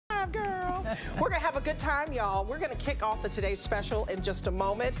We're gonna have a good time, y'all. We're gonna kick off the Today's Special in just a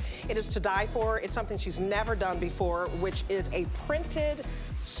moment. It is to die for. It's something she's never done before, which is a printed,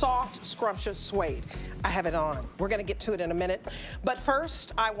 soft, scrumptious suede. I have it on. We're gonna get to it in a minute. But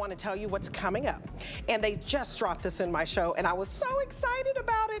first, I wanna tell you what's coming up. And they just dropped this in my show, and I was so excited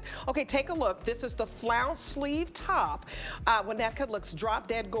about it. Okay, take a look. This is the flounce sleeve top. Winnetka looks drop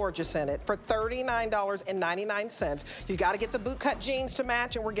dead gorgeous in it for $39.99. You gotta get the bootcut jeans to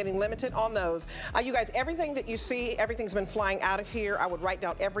match, and we're getting limited on those. You guys, everything that you see, everything's been flying out of here. I would write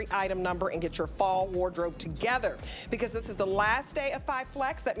down every item number and get your fall wardrobe together, because this is the last day of 5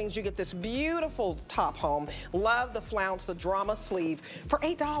 Flex. That means you get this beautiful top home. Love the flounce, the drama sleeve for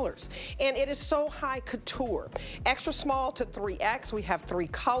 $8. And it is so high couture. Extra small to 3X. We have 3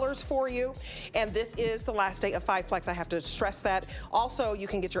 colors for you. And this is the last day of 5 Flex. I have to stress that. Also, you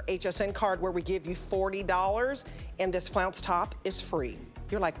can get your HSN card where we give you $40, and this flounce top is free.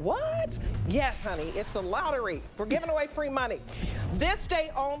 You're like, what? Yes, honey, it's the lottery. We're giving away free money. This day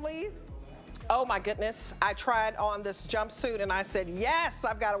only. Oh my goodness, I tried on this jumpsuit and I said, yes,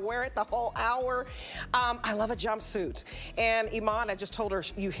 I've got to wear it the whole hour. I love a jumpsuit. And Iman, I just told her,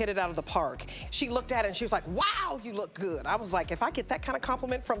 you hit it out of the park. She looked at it and she was like, wow, you look good. I was like, if I get that kind of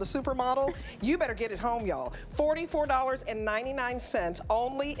compliment from the supermodel, you better get it home, y'all. $44.99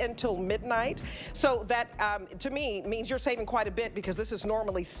 only until midnight. So that, to me, means you're saving quite a bit, because this is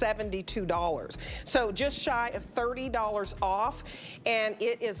normally $72. So just shy of $30 off, and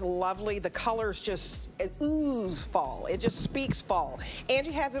it is lovely. The colors just ooze fall. It just speaks fall.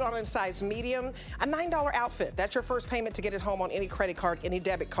 Angie has it on in size medium, a $9 outfit. That's your first payment to get it home on any credit card, any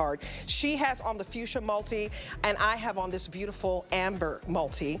debit card. She has on the fuchsia multi, and I have on this beautiful amber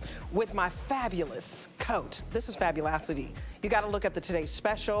multi with my fabulous coat. This is fabulosity. You got to look at the Today's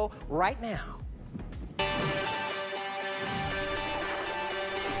Special right now.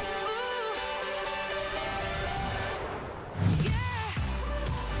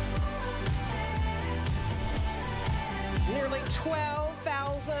 Nearly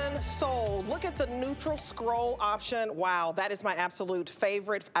 12,000 sold. Look at the neutral scroll option. Wow, that is my absolute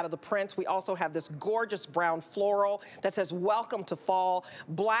favorite out of the prints. We also have this gorgeous brown floral that says welcome to fall.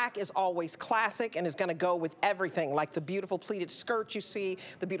 Black is always classic and is gonna go with everything, like the beautiful pleated skirt you see,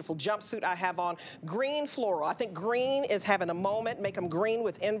 the beautiful jumpsuit I have on. Green floral. I think green is having a moment. Make them green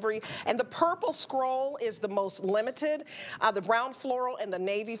with envy. And the purple scroll is the most limited. The brown floral and the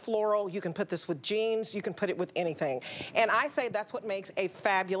navy floral, you can put this with jeans, you can put it with anything. And I say that's what makes a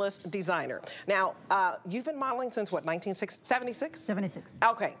fabulous designer. Now, you've been modeling since what, 1976? 76.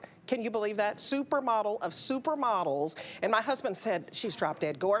 Okay. Can you believe that? Supermodel of supermodels. And my husband said, she's drop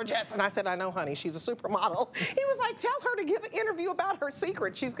dead gorgeous. And I said, I know, honey, she's a supermodel. He was like, tell her to give an interview about her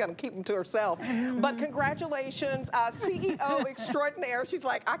secret. She's gonna keep them to herself. But congratulations, CEO extraordinaire. She's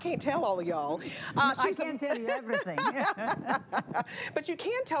like, I can't tell all of y'all. I can't tell you everything. But you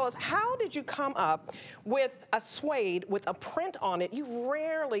can tell us, how did you come up with a suede with a print on it? You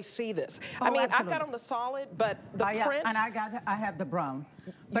rarely see this. Oh, I mean, absolutely. I've got on the solid, but the print. And I have the brown.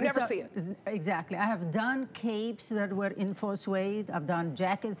 But never see it. Exactly. I have done capes that were in faux suede. I've done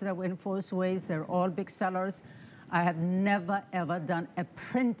jackets that were in faux suede. They're all big sellers. I have never, ever done a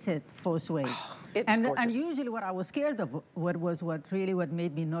printed faux suede. It's gorgeous. And usually what I was scared of, what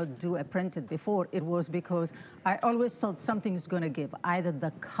made me not do a printed before, it was because I always thought something's going to give. Either the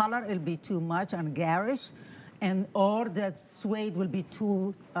color will be too much and garish, or the suede will be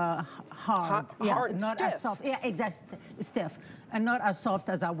too hard. Hard, not stiff. As soft. Yeah, exactly, stiff. And not as soft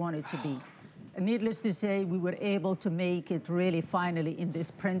as I want it to be. Needless to say, we were able to make it really finally in this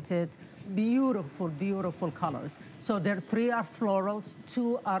printed, beautiful, beautiful colors. So there 3 are florals,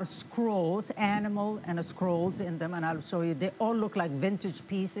 2 are scrolls, animal and scrolls in them, and I'll show you. They all look like vintage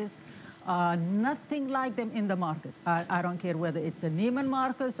pieces. Nothing like them in the market. I don't care whether it's a Neiman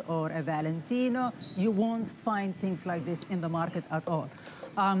Marcus or a Valentino. You won't find things like this in the market at all.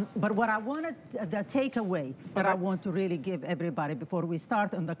 But what I wanted, the takeaway that I want to really give everybody before we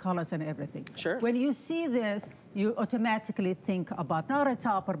start on the colors and everything. Sure. When you see this, you automatically think about not a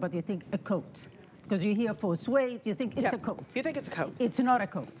topper, but you think a coat. Because you hear faux suede, you think it's a coat. You think it's a coat? It's not a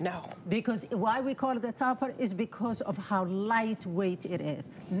coat. No. Because why we call it a topper is because of how lightweight it is.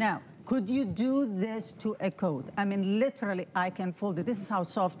 Now, could you do this to a coat? I mean, literally, I can fold it. This is how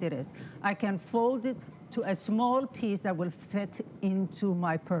soft it is. I can fold it to a small piece that will fit into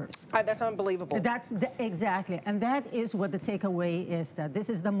my purse. That's unbelievable. That's exactly, and that is what the takeaway is, that this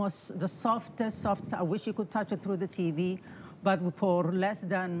is the softest. I wish you could touch it through the TV, but for less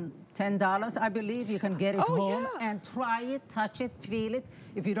than $10, I believe. You can get it home yeah. and try it, touch it, feel it.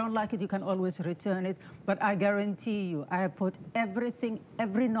 If you don't like it, you can always return it. But I guarantee you, I have put everything,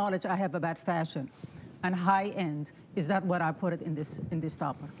 every knowledge I have about fashion and high end. Is that what I put it in this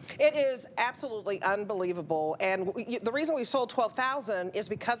topper? It is absolutely unbelievable, and the reason we sold 12,000 is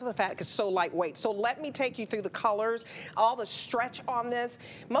because of the fact it's so lightweight. So let me take you through the colors, all the stretch on this.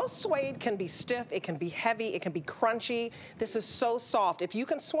 Most suede can be stiff, it can be heavy, it can be crunchy. This is so soft. If you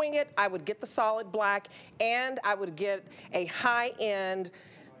can swing it, I would get the solid black, and I would get a high-end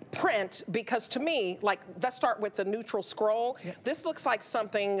print, because to me, like, let's start with the neutral scroll. Yep. This looks like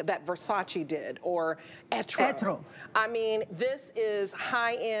something that Versace did, or Etro. I mean, this is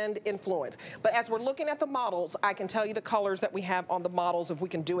high-end influence. But as we're looking at the models, I can tell you the colors that we have on the models if we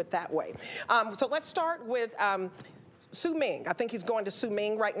can do it that way. So let's start with Su Ming. I think he's going to Su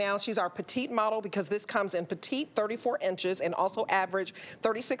Ming right now. She's our petite model, because this comes in petite 34 inches and also average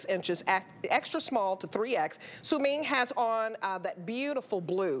 36 inches, extra small to 3X. Su Ming has on that beautiful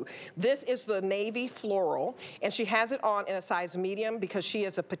blue. This is the navy floral, and she has it on in a size medium because she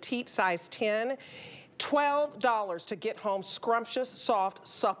is a petite size 10. $12 to get home scrumptious, soft,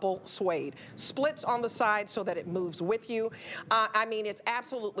 supple suede. Splits on the side so that it moves with you. I mean, it's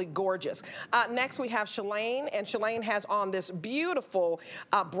absolutely gorgeous. Next, we have Shalane, and Shalane has on this beautiful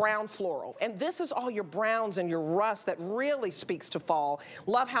brown floral. And this is all your browns and your rust that really speaks to fall.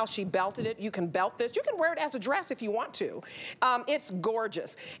 Love how she belted it. You can belt this. You can wear it as a dress if you want to. It's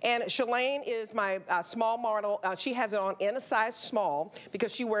gorgeous. And Shalane is my small model. She has it on in a size small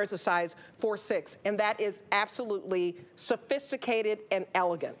because she wears a size 4'6", and that is absolutely sophisticated and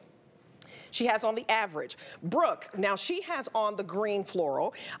elegant. She has on the average. Brooke, now she has on the green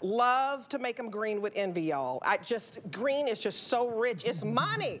floral. Love to make them green with envy, y'all. Green is just so rich. It's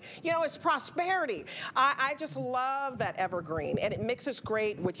money. You know, it's prosperity. I just love that evergreen, and it mixes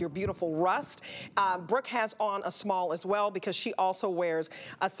great with your beautiful rust. Brooke has on a small as well because she also wears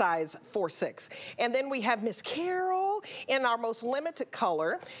a size 4'6". And then we have Miss Carol in our most limited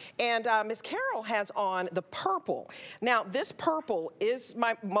color, and Miss Carol has on the purple. Now, this purple is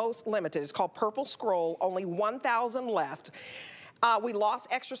my most limited. It's called Purple Scroll, only 1,000 left. We lost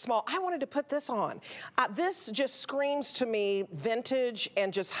extra small. I wanted to put this on. This just screams to me vintage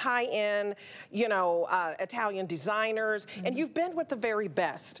and just high-end, you know, Italian designers. Mm-hmm. And you've been with the very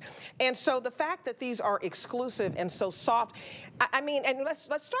best. And so the fact that these are exclusive and so soft, I mean, and let's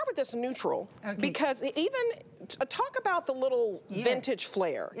start with this neutral, okay, because even talk about the little vintage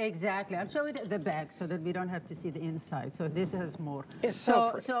flair. Exactly. I'll show you the back so that we don't have to see the inside. So this has more. It's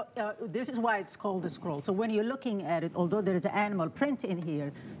so pretty. So this is why it's called the scroll. So when you're looking at it, although there is an animal print in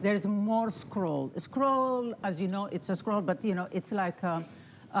here, there's more scroll. A scroll, as you know, it's a scroll, but you know, it's like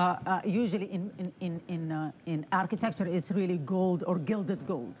usually in architecture, it's really gold or gilded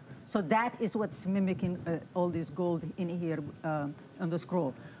gold. So that is what's mimicking all this gold in here on the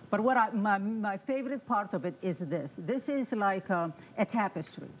scroll. But what my favorite part of it is this. This is like a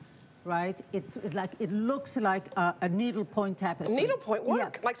tapestry, right? It looks like a needlepoint tapestry. Needlepoint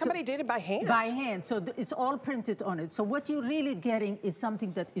work, yeah. Like somebody did it by hand. By hand, so it's all printed on it. So what you're really getting is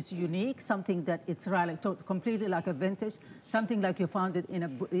something that is unique, something that it's really completely like a vintage, something like you found it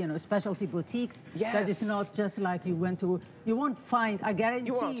in a specialty boutiques. Yes. That is not just like you went to. You won't find. I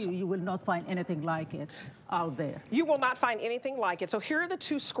guarantee you will not find anything like it out there. You will not find anything like it. So here are the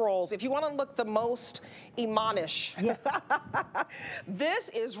two scrolls. If you want to look the most Imanish, yes. This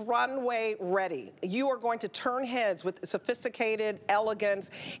is runway ready. You are going to turn heads with sophisticated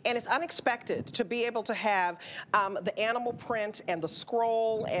elegance, and it's unexpected to be able to have the animal print and the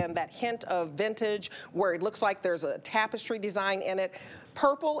scroll and that hint of vintage where it looks like there's a tapestry design in it.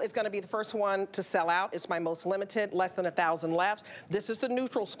 Purple is going to be the first one to sell out. It's my most limited, less than 1,000 left. This is the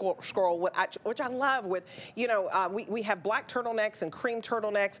neutral scroll, which I love with, you know, we have black turtlenecks and cream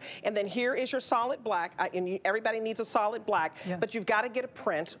turtlenecks, and then here is your solid black, and everybody needs a solid black, yeah. But you've got to get a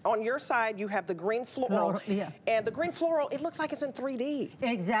print. On your side, you have the green floral, yeah. And the green floral, it looks like it's in 3D.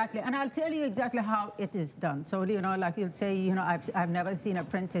 Exactly, and I'll tell you exactly how it is done. So, you know, like you'll say, you know, I've never seen a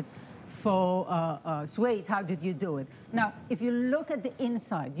printed for suede. How did you do it? Now, if you look at the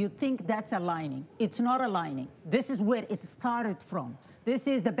inside, you think that's a lining. It's not a lining. This is where it started from. This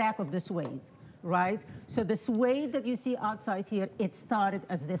is the back of the suede, right? So the suede that you see outside here, it started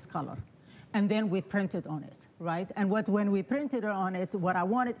as this color. And then we printed on it, right? And when we printed on it, what I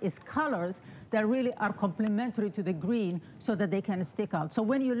wanted is colors that really are complementary to the green so that they can stick out. So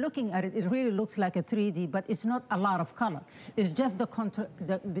when you're looking at it, it really looks like a 3D, but it's not a lot of color. It's just the contrast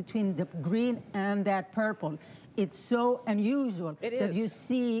between the green and that purple. It's so unusual that you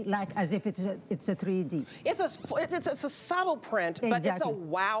see like as if it's a 3D. It's a subtle print, but it's a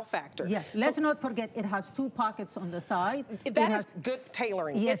wow factor. Yeah, let's not forget it has 2 pockets on the side. That is good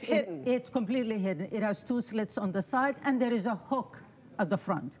tailoring. Yes, it's hidden. It's completely hidden. It has 2 slits on the side, and there is a hook at the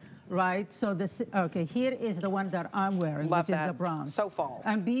front. Right, so this, okay, here is the one that I'm wearing, Love which that. is the brown. So fall.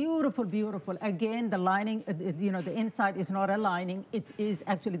 And beautiful, beautiful. Again, the lining, you know, the inside is not a lining. It is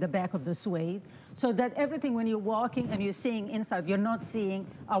actually the back of the suede. So that everything, when you're walking and you're seeing inside, you're not seeing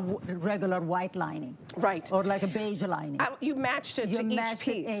a regular white lining. Right. Or like a beige lining. You matched it to each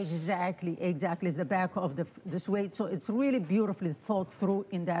piece. Exactly, exactly. It's the back of the suede. So it's really beautifully thought through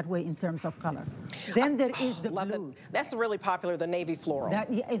in that way in terms of color. Then there is the blue. That's really popular, the navy floral. Yeah,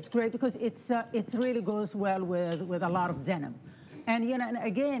 it's great because it really goes well with a lot of denim. And, you know, and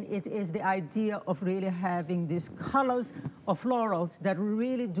again, it is the idea of really having these colors of florals that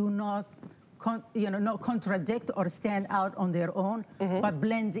really do not not contradict or stand out on their own, but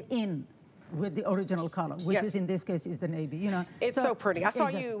blend in with the original color, which is in this case is the navy. You know, it's so pretty. I saw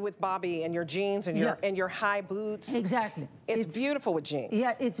you with Bobby and your jeans and your high boots. Exactly. It's beautiful with jeans.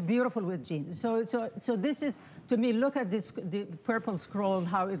 Yeah, it's beautiful with jeans. So this is, to me, look at this, the purple scroll,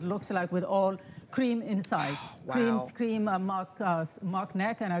 how it looks like with all cream inside. Wow. Cream mock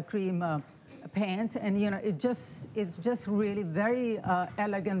neck and a cream pant, and you know, it's just really very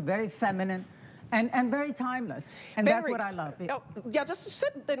elegant, very feminine, and very timeless, and that's what I love. Oh, yeah, just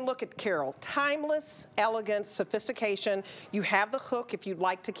sit and look at Carol. Timeless, elegance, sophistication. You have the hook if you'd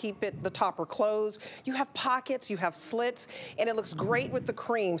like to keep the topper closed. You have pockets, you have slits, and it looks great with the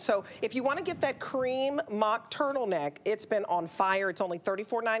cream. So if you want to get that cream mock turtleneck, it's been on fire. It's only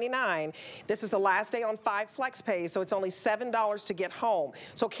 $34.99. This is the last day on 5 flex pays, so it's only $7 to get home.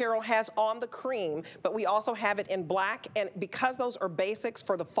 So Carol has on the cream, but we also have it in black, and because those are basics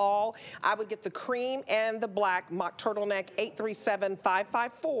for the fall, I would get the cream and the black mock turtleneck,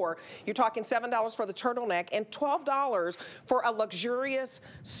 837-554. You're talking $7 for the turtleneck and $12 for a luxurious,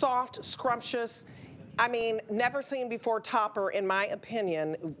 soft, scrumptious, I mean, never seen before topper, in my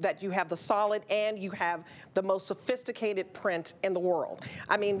opinion, that you have the solid and you have the most sophisticated print in the world.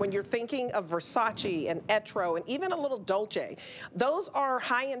 I mean, when you're thinking of Versace and Etro and even a little Dolce, those are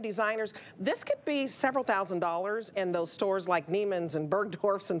high-end designers. This could be several $1,000s in those stores like Neiman's and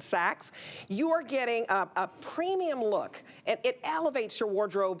Bergdorf's and Saks. You are getting a premium look, and it elevates your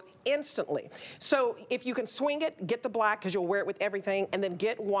wardrobe instantly. So if you can swing it, get the black because you'll wear it with everything, and then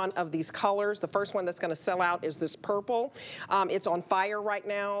get one of these colors. The first one that's going to sell out is this purple. It's on fire right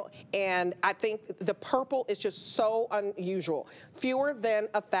now, and I think the purple is just so unusual. Fewer than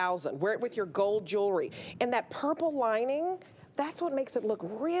 1,000. Wear it with your gold jewelry. And that purple lining, that's what makes it look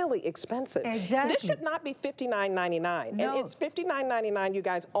really expensive. Exactly. This should not be $59.99. No. And it's $59.99, you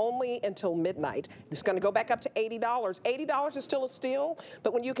guys, only until midnight. It's going to go back up to $80. $80 is still a steal,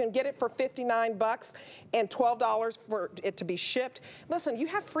 but when you can get it for 59 bucks and $12 for it to be shipped, listen, you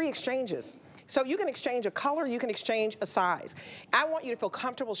have free exchanges. So you can exchange a color, you can exchange a size. I want you to feel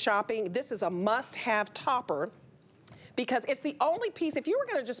comfortable shopping. This is a must-have topper, because it's the only piece, if you were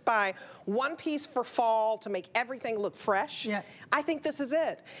gonna just buy one piece for fall to make everything look fresh, I think this is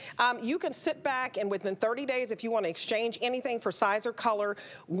it. You can sit back and within 30 days, if you wanna exchange anything for size or color,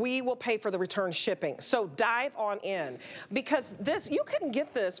 we will pay for the return shipping. So dive on in, because this, you couldn't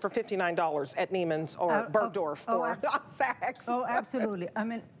get this for $59 at Neiman's or Bergdorf or Saks. Oh, absolutely. I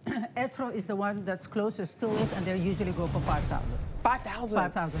mean, Etro is the one that's closest to it, and they usually go for $5,000. 5,000.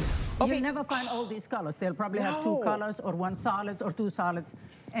 5,000. Okay. You'll never find all these colors. They'll probably have 2 colors or 1 solid or 2 solids.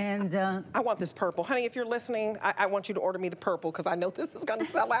 And I want this purple. Honey, if you're listening, I want you to order me the purple because I know this is going to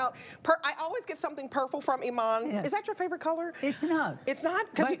sell out. I always get something purple from Iman. Yeah. Is that your favorite color? It's not. It's not?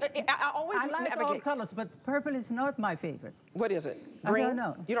 Because I always like navigate. all colors, but purple is not my favorite. What is it? Green? I don't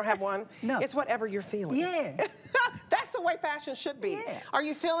know. You don't have one? No. It's whatever you're feeling. Yeah. That's the way fashion should be. Yeah. Are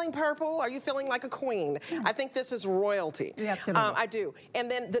you feeling purple? Are you feeling like a queen? Yeah. I think this is royalty. Yeah, absolutely. I do.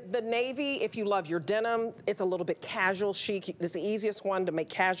 And then the navy, if you love your denim, it's a little bit casual chic. It's the easiest one to make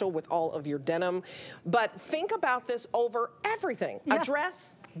casual with all of your denim. But think about this over everything. Yeah. A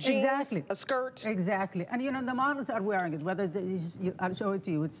dress, jeans, a skirt. Exactly. And you know, the models are wearing it, whether I'll show it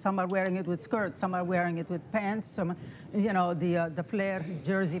to you. Some are wearing it with skirts, some are wearing it with pants, some, you know, the flare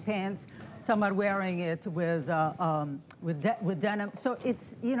jersey pants. Some are wearing it with denim. So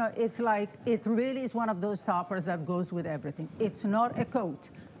it's, you know, it's like, it really is one of those toppers that goes with everything. It's not a coat.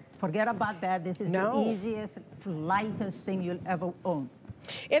 Forget about that. This is the easiest, lightest thing you'll ever own.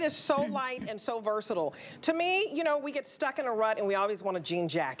 It is so light and so versatile. To me, you know, we get stuck in a rut and we always want a jean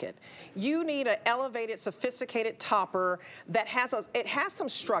jacket. You need an elevated, sophisticated topper that has it has some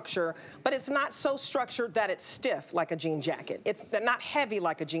structure, but it's not so structured that it's stiff like a jean jacket. It's not heavy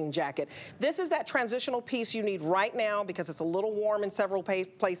like a jean jacket. This is that transitional piece you need right now because it's a little warm in several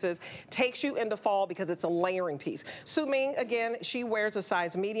places. Takes you into fall because it's a layering piece. Su Ming, again, she wears a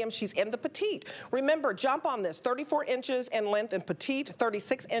size medium. She's in the petite. Remember, jump on this, 34 inches in length in petite,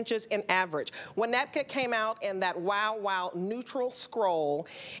 36 inches in average. Winnetka came out in that wow neutral scroll,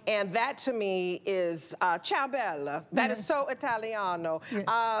 and that to me is ciao bella. That is so Italiano.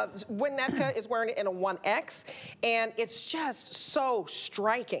 Yeah. Winnetka is wearing it in a 1X, and it's just so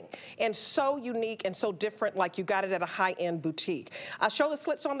striking and so unique and so different, like you got it at a high-end boutique. Show the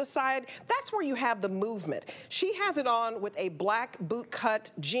slits on the side. That's where you have the movement. She has it on with a black boot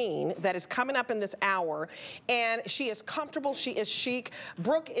cut jean that is coming up in this hour, and she is comfortable, she is chic.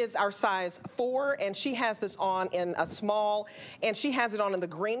 Brooke is our size 4, and she has this on in a small, and she has it on in the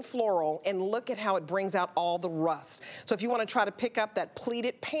green floral, and look at how it brings out all the rust. So if you want to try to pick up that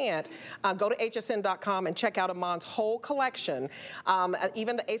pleated pant, go to hsn.com and check out Iman's whole collection,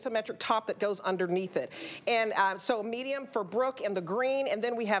 even the asymmetric top that goes underneath it. And so medium for Brooke in the green, and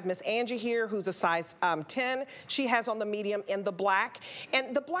then we have Miss Angie here, who's a size 10. She has on the medium in the black,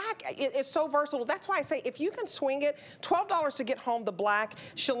 and the black is so versatile. That's why I say if you can swing it, $12 to get home the black.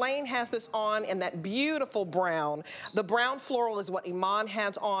 Shalane has this on in that beautiful brown. The brown floral is what Iman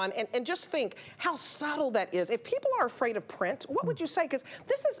has on, and just think how subtle that is. If people are afraid of print, what would you say? Because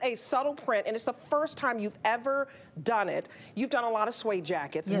this is a subtle print, and it's the first time you've ever done it. You've done a lot of suede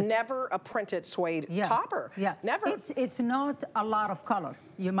jackets, yes. Never a printed suede topper. Yeah, never. It's not a lot of color.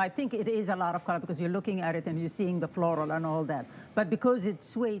 You might think it is a lot of color because you're looking at it and you're seeing the floral and all that. But because it's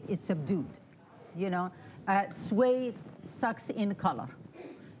suede, it's subdued. You know, suede sucks in color.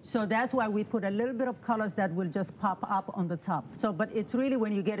 So that's why we put a little bit of colors that will just pop up on the top. So, but it's really,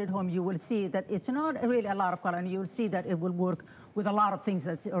 when you get it home, you will see that it's not really a lot of color, and you'll see that it will work with a lot of things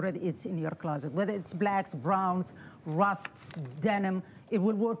that's already it's in your closet. Whether it's blacks, browns, rusts, denim, it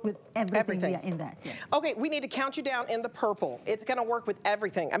will work with everything. In that. Yeah. Okay, we need to count you down in the purple. It's gonna work with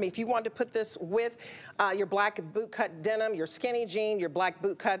everything. I mean, if you wanted to put this with your black boot cut denim, your skinny jean, your black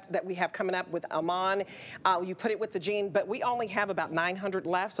boot cut that we have coming up with Iman, you put it with the jean, but we only have about 900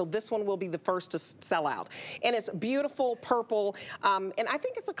 left, so this one will be the first to sell out. And it's beautiful purple, and I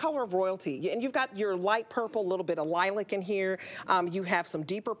think it's the color of royalty. And you've got your light purple, a little bit of lilac in here. You have some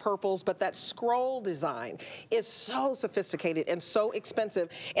deeper purples, but that scroll design is so sophisticated and so expensive.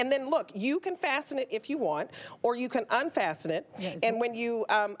 And then look, you can fasten it if you want, or you can unfasten it. Yeah, and when you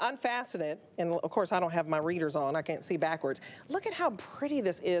unfasten it, and of course I don't have my readers on, I can't see backwards. Look at how pretty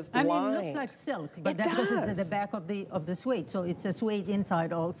this is lined. I mean, it looks like silk, but that's because it's at the back of the suede, so it's a suede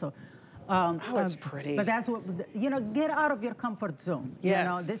inside also. It's pretty. But that's what, you know, get out of your comfort zone. Yes.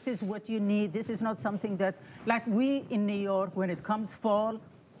 You know, this is what you need. This is not something that, like we in New York, when it comes fall,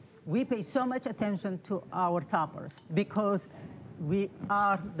 we pay so much attention to our toppers because we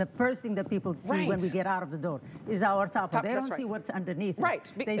are the first thing that people see when we get out of the door is our topper. They don't see what's underneath it.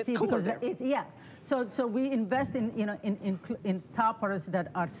 Right. They see because it's So we invest in in toppers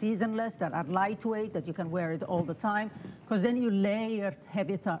that are seasonless, that are lightweight, that you can wear it all the time. Because then you layer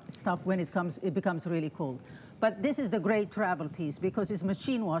heavy stuff when it becomes really cold. But this is the great travel piece because it's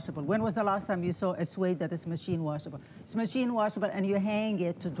machine washable. When was the last time you saw a suede that is machine washable? It's machine washable, and you hang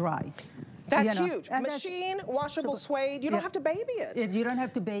it to dry. That's huge. Machine washable suede. You don't have to baby it. You don't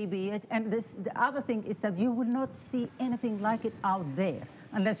have to baby it. And the other thing is that you will not see anything like it out there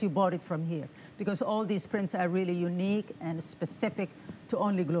unless you bought it from here, because all these prints are really unique and specific to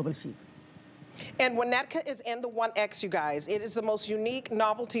only Global Chic. And Winnetka is in the 1X, you guys. It is the most unique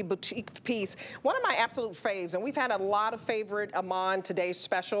novelty boutique piece. One of my absolute faves, and we've had a lot of favorite Iman today's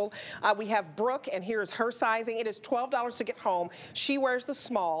special. We have Brooke, and here's her sizing. It is $12 to get home. She wears the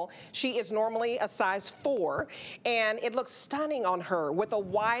small. She is normally a size 4, and it looks stunning on her with a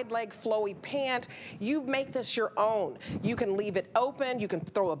wide leg flowy pant. You make this your own. You can leave it open. You can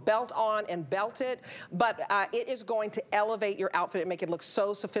throw a belt on and belt it, but it is going to elevate your outfit and make it look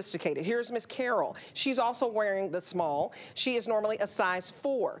so sophisticated. Here's Miss Carol. She's also wearing the small. She is normally a size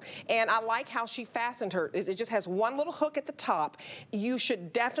 4. And I like how she fastened her. It just has one little hook at the top. You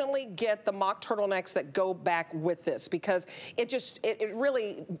should definitely get the mock turtlenecks that go back with this because it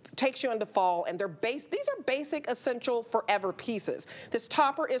really takes you into fall, and these are basic, essential, forever pieces. This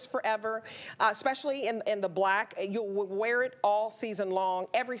topper is forever, especially in the black. You'll wear it all season long,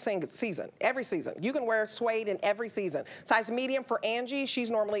 every season. You can wear suede in every season. Size medium for Angie,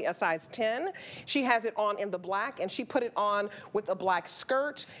 she's normally a size 10. She has it on in the black, and she put it on with a black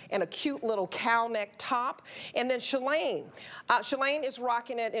skirt and a cute little cow neck top. And then Shalane is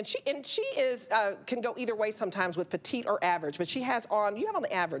rocking it, and she is can go either way sometimes with petite or average, but she has on, you have on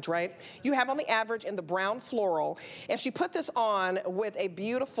the average, right? You have on the average in the brown floral, and she put this on with a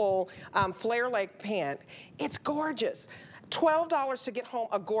beautiful flare leg pant. It's gorgeous. $12 to get home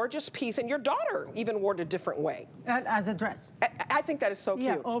a gorgeous piece, and your daughter even wore it a different way. As a dress. I think that is so cute.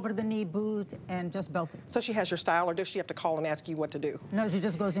 Yeah, over the knee boot and just belted. So she has your style, or does she have to call and ask you what to do? No, she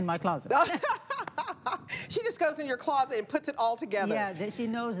just goes in my closet. She just goes in your closet and puts it all together. Yeah, she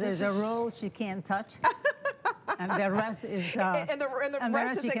knows there's a row she can't touch. And the rest is and the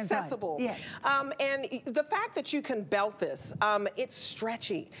rest is accessible. Yes. And the fact that you can belt this, it's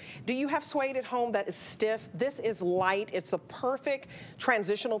stretchy. Do you have suede at home that is stiff? This is light. It's the perfect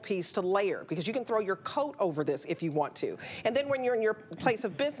transitional piece to layer, because you can throw your coat over this if you want to. And then when you're in your place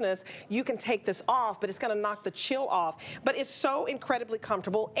of business, you can take this off, but it's going to knock the chill off. But it's so incredibly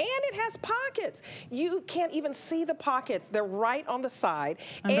comfortable, and it has pockets. You can't even see the pockets. They're right on the side.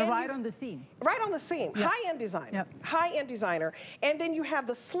 And they're right on the seam. Right on the seam. Yep. High-end design. Yep. High-end designer. And then you have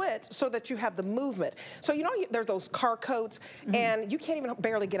the slit so that you have the movement. So you know there's those car coats, and you can't even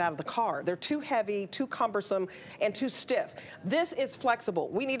barely get out of the car. They're too heavy, too cumbersome, and too stiff. This is flexible.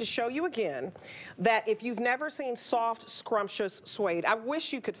 We need to show you again that if you've never seen soft, scrumptious suede, I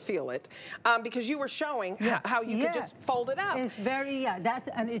wish you could feel it, because you were showing how you could just fold it up. It's very,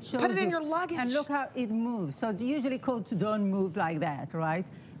 and it shows Put it in your luggage. And look how it moves. So usually coats don't move like that, right?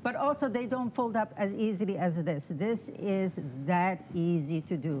 But also they don't fold up as easily as this. This is that easy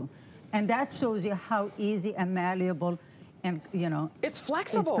to do. And that shows you how easy and malleable and, you know. It's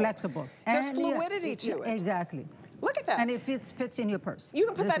flexible. It's flexible. There's fluidity to it. Exactly. Look at that. And it fits in your purse. You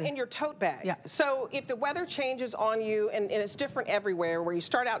can put that in your tote bag. Yeah. So if the weather changes on you, and it's different everywhere, where you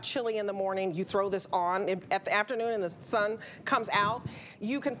start out chilly in the morning, you throw this on at the afternoon and the sun comes out,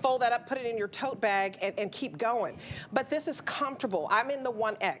 you can fold that up, put it in your tote bag, and keep going. But this is comfortable. I'm in the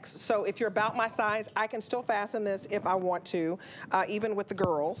 1X, so if you're about my size, I can still fasten this if I want to, even with the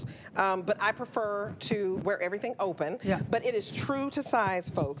girls. But I prefer to wear everything open. Yeah. But it is true to size,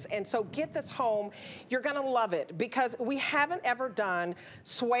 folks. And so get this home. You're going to love it, because we haven't ever done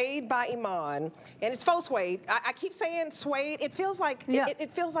suede by Iman, and it's faux suede. I keep saying suede. It feels like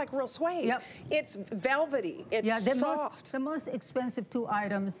it feels like real suede. Yep. It's velvety. It's soft. The most expensive two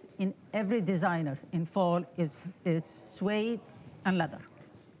items in every designer in fall is suede and leather.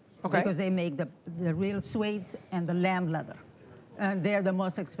 Okay. Because they make the real suedes and the lamb leather. And they're the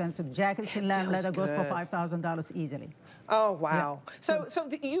most expensive. Jackets in lamb leather goes for $5,000 easily. Oh, wow. Yeah. So I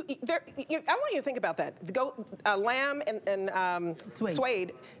want you to think about that. Lamb and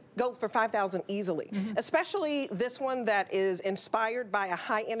suede go for $5,000 easily, especially this one that is inspired by a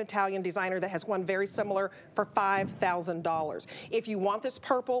high-end Italian designer that has one very similar for $5,000. If you want this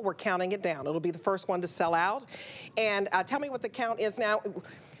purple, we're counting it down. It'll be the first one to sell out. And tell me what the count is now.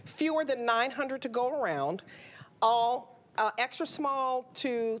 Fewer than 900 to go around. All extra small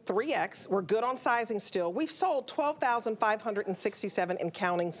to 3X. We're good on sizing still. We've sold 12,567 and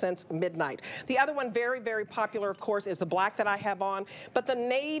counting since midnight. The other one, very, very popular, of course, is the black that I have on, but the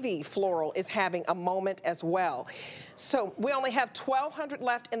navy floral is having a moment as well. So we only have 1,200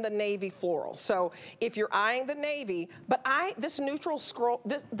 left in the navy floral. So if you're eyeing the navy, but this neutral scroll,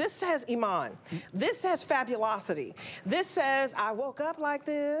 this says Iman. This says fabulosity. This says, I woke up like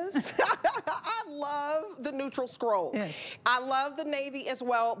this. I love the neutral scroll. Yes. I love the navy as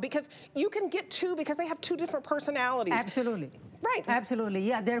well, because you can get two, because they have two different personalities. Absolutely. Right. Absolutely.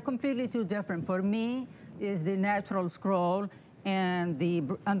 Yeah, they're completely two different. For me, is the natural scroll and the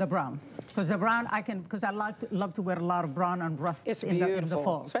brown. Because the brown, because I love to wear a lot of brown and rusts in the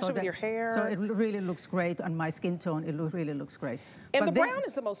fall. Especially with your hair. So it really looks great on my skin tone. It really looks great. And the brown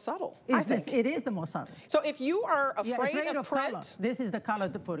is the most subtle, I think. It is the most subtle. So if you are afraid of print. Color, this is the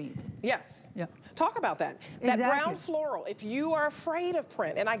color for you. Yes. Yeah. Talk about that. That brown floral, if you are afraid of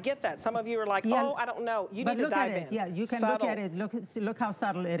print, and I get that. Some of you are like, oh, I don't know. You need to dive in. Yeah, you can look at it. Look how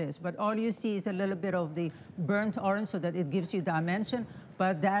subtle it is. But all you see is a little bit of the burnt orange, so that it gives you dimension.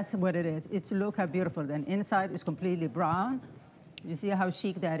 But that's what it is. Look how beautiful. Then inside is completely brown. You see how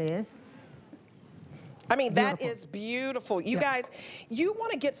chic that is? I mean, that is beautiful. You guys, you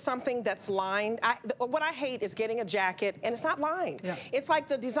want to get something that's lined. What I hate is getting a jacket and it's not lined. Yeah. It's like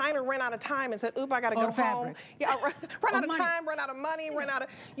the designer ran out of time and said, oop, I got to go home. Yeah, run out of time, run out of money, run out of...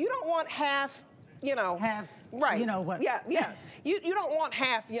 You don't want half you know. Half, right. you know what. Yeah, yeah. You don't want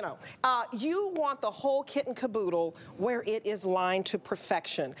half, you know. You want the whole kit and caboodle where it is lined to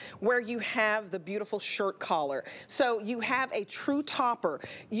perfection, where you have the beautiful shirt collar. So you have a true topper.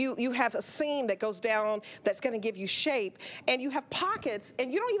 You have a seam that goes down that's going to give you shape, and you have pockets,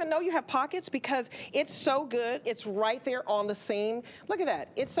 and you don't even know you have pockets because it's so good. It's right there on the seam. Look at that.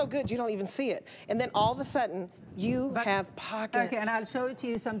 It's so good you don't even see it. And then all of a sudden, you have pockets. Okay, and I'll show it to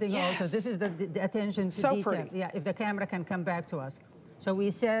you something yes. also. This is the attention to so detail. Pretty. Yeah, if the camera can come back to us. So we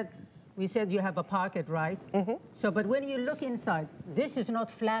said you have a pocket, right? Mm-hmm. So, but when you look inside, this is not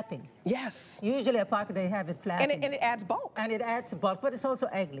flapping. Yes. Usually a pocket, they have it flapping. And it adds bulk. And it adds bulk, but it's also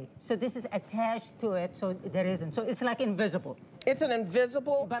ugly. So this is attached to it, so there isn't. So it's like invisible. It's an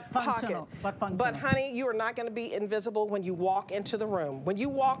invisible but functional, pocket. But functional. But honey, you are not going to be invisible when you walk into the room. When you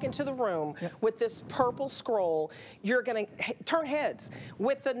walk into the room with this purple scroll, you're going to turn heads.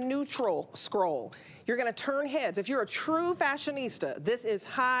 With the neutral scroll, you're going to turn heads. If you're a true fashionista, this is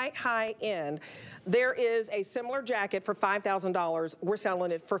high, high end. There is a similar jacket for $5,000. We're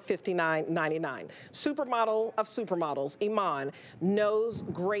selling it for $59.99. Supermodel of supermodels, Iman, knows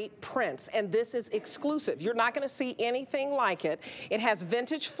great prints, and this is exclusive. You're not going to see anything like it. It has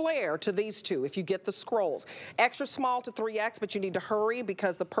vintage flair to these two if you get the scrolls. Extra small to 3X, but you need to hurry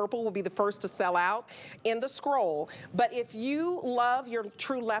because the purple will be the first to sell out in the scroll. But if you love your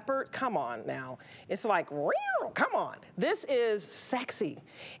true leopard, come on now. It's like, come on. This is sexy.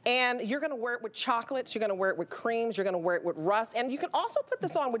 And you're going to wear it with chocolates, you're going to wear it with creams, you're going to wear it with rust, and you can also put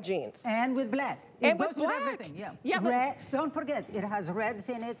this on with jeans. And with black. And with black. Everything, yeah. Yeah, red, don't forget, it has reds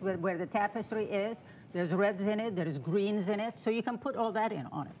in it where the tapestry is. There's reds in it, there's greens in it, so you can put all that in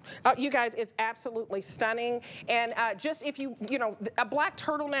on it. You guys, it's absolutely stunning. And just if you know, a black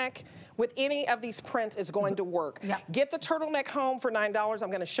turtleneck with any of these prints is going to work. Yeah. Get the turtleneck home for $9. I'm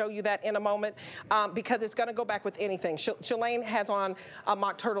going to show you that in a moment because it's going to go back with anything. Shalane has on a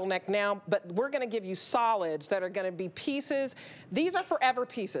mock turtleneck now, but we're going to give you solids that are going to be pieces. These are forever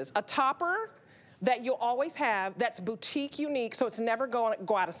pieces. A topper that you'll always have, that's boutique unique, so it's never going to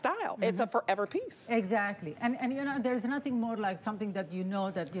go out of style. It's a forever piece. Exactly. And you know, there's nothing more like something that you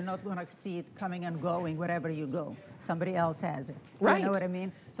know that you're not going to see it coming and going wherever you go. Somebody else has it. Right. You know what I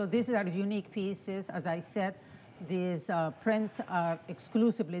mean? So these are unique pieces. As I said, these prints are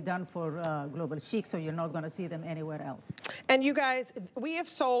exclusively done for Global Chic, so you're not going to see them anywhere else. And you guys, we have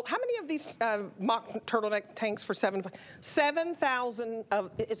sold, how many of these mock turtleneck tanks for 7,000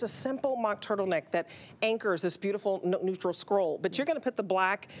 of, it's a simple mock turtleneck that anchors this beautiful neutral scroll. But you're going to put the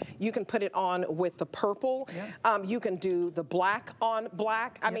black, you can put it on with the purple. Yeah. You can do the black on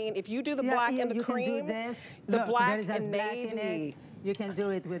black. I mean, if you do the black and the cream, can do this. the Look, black and navy. You can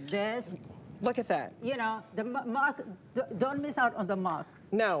do it with this. Look at that. You know, the mock, don't miss out on the mocks.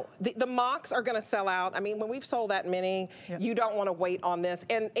 No, the mocks are going to sell out. I mean, when we've sold that many, you don't want to wait on this.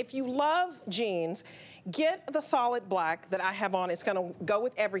 And if you love jeans, get the solid black that I have on. It's going to go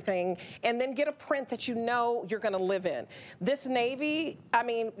with everything. And then get a print that you know you're going to live in. This navy, I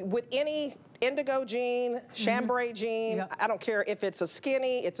mean, with any indigo jean, chambray jean, I don't care if it's a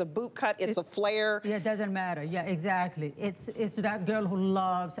skinny, it's a boot cut, it's a flare. Yeah, it doesn't matter. Yeah, exactly. It's that girl who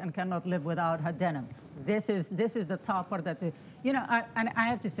loves and cannot live without her denim. This is the topper that, you know, and I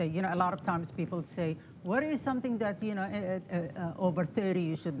have to say, you know, a lot of times people say, what is something that, you know, over 30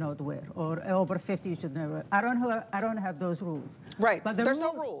 you should not wear, or over 50 you should never wear? I don't have those rules. Right, but there's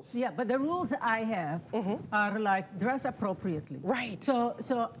no rules. Yeah, but the rules I have are like dress appropriately. Right. So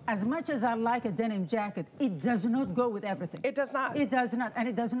as much as I like a denim jacket, it does not go with everything. It does not. It does not, and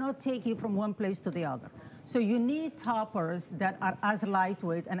it does not take you from one place to the other. So you need toppers that are as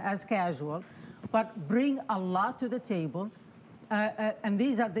lightweight and as casual, but bring a lot to the table. And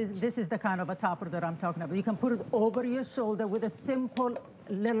this is the kind of a topper that I'm talking about. You can put it over your shoulder with a simple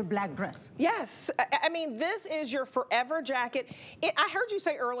little black dress. Yes, I mean, this is your forever jacket. I heard you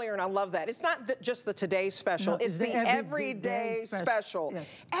say earlier, and I love that, it's not just the today special, it's the everyday special. Yes.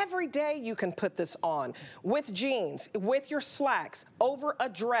 Every day you can put this on with jeans, with your slacks, over a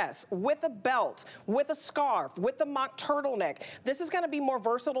dress, with a belt, with a scarf, with the mock turtleneck. This is going to be more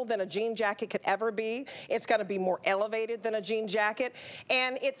versatile than a jean jacket could ever be. It's going to be more elevated than a jean jacket,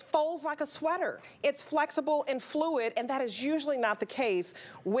 and it folds like a sweater. It's flexible and fluid, and that is usually not the case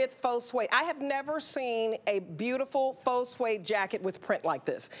with faux suede. I have never seen a beautiful faux suede jacket with print like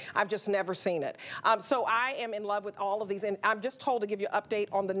this. I've just never seen it. So I am in love with all of these, and I'm just told to give you an update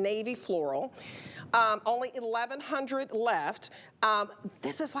on the navy floral. Only 1,100 left.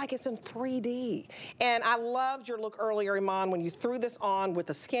 This is like it's in 3D. And I loved your look earlier, Iman, when you threw this on with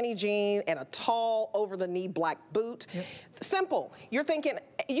a skinny jean and a tall over-the-knee black boot. Yep. Simple. You're thinking,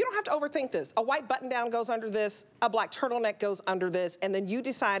 you don't have to overthink this. A white button-down goes under this, a black turtleneck goes under this, and then you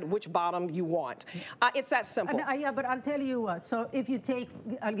decide which bottom you want. It's that simple. Yeah, but I'll tell you what. So if you take,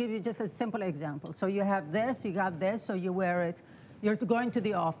 I'll give you just a simple example. So you have this, you got this, so you wear it. You're going to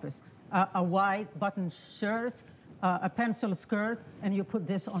the office. A white button shirt, a pencil skirt, and you put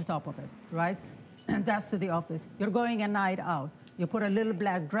this on top of it, right? And that's to the office. You're going a night out. You put a little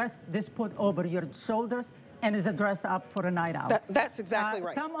black dress, this put over your shoulders, and is dressed up for a night out. That's exactly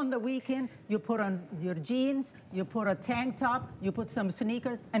right. Come on the weekend, you put on your jeans, you put a tank top, you put some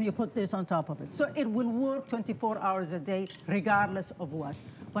sneakers, and you put this on top of it. So it will work 24 hours a day, regardless of what.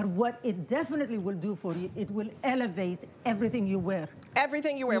 But what it definitely will do for you, it will elevate everything you wear.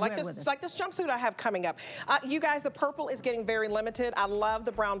 Everything you wear, like this jumpsuit I have coming up. You guys, the purple is getting very limited. I love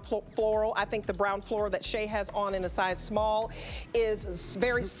the brown floral. I think the brown floral that Shay has on in a size small is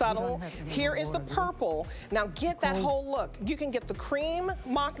very subtle. Here is the purple. Now get that whole look. You can get the cream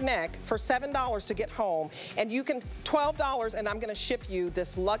mock neck for $7 to get home, and you can $12, and I'm going to ship you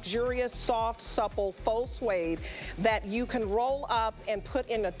this luxurious, soft, supple faux suede that you can roll up and put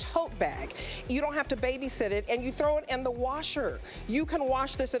in a tote bag. You don't have to babysit it, and you throw it in the washer. You can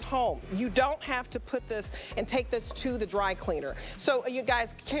wash this at home. You don't have to put this and take this to the dry cleaner. So you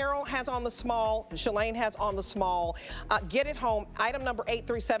guys, Carol has on the small, Shalane has on the small. Get it home, item number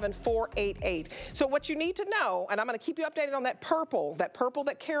 837488. So what you need to know, and I'm gonna keep you updated on that purple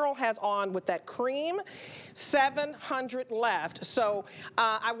that Carol has on with that cream, 700 left. So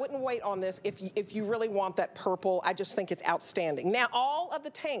I wouldn't wait on this if you really want that purple. I just think it's outstanding. Now, all of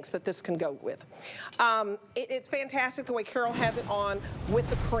the tanks that this can go with. It's fantastic the way Carol has it on with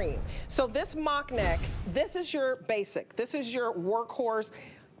the cream. So this mock neck, this is your basic. This is your workhorse.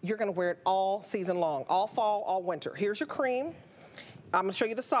 You're gonna wear it all season long, all fall, all winter. Here's your cream. I'm gonna show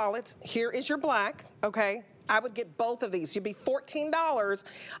you the solids. Here is your black, okay? I would get both of these. You'd be $14.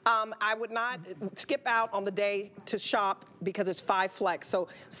 I would not skip out on the day to shop because it's 5 flex. So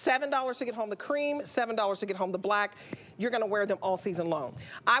 $7 to get home the cream, $7 to get home the black. You're gonna wear them all season long.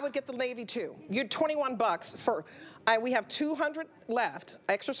 I would get the navy too. You're 21 bucks for, we have 200 left,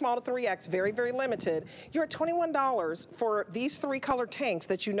 extra small to 3X, very, very limited. You're at $21 for these 3 color tanks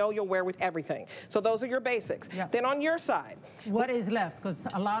that you know you'll wear with everything. So those are your basics. Yeah. Then on your side. What is left? Because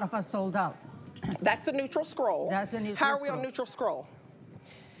a lot of us sold out. That's the neutral scroll. That's the neutral How are we on neutral scroll?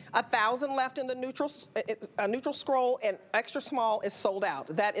 1,000 left in the neutral scroll, and extra small is sold out.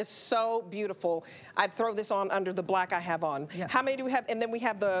 That is so beautiful. I'd throw this on under the black I have on. Yeah. How many do we have? And then we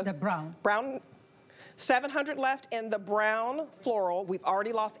have the brown. Brown. 700 left in the brown floral. We've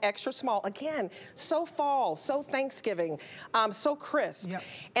already lost extra small. Again, so fall, so Thanksgiving, so crisp. Yep.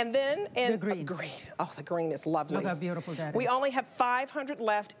 And then in the green. Oh, the green is lovely. Look how beautiful that is. We only have 500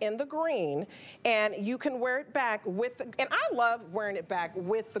 left in the green, and you can wear it back with the, and I love wearing it back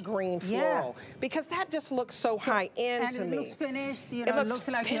with the green floral because that just looks so high end to me. And it looks finished, you know, it looks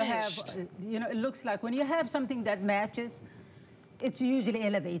like finished. You have, you know, it looks like when you have something that matches, it usually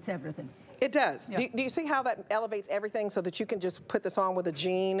elevates everything. It does. Yep. Do you see how that elevates everything so that you can just put this on with a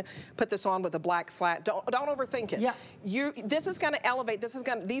jean, put this on with a black slat? Don't overthink it. Yeah. This is going to elevate.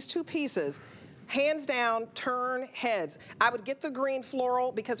 These 2 pieces, hands down, turn heads. I would get the green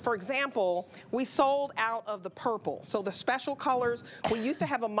floral because, for example, we sold out of the purple. So the special colors, we used to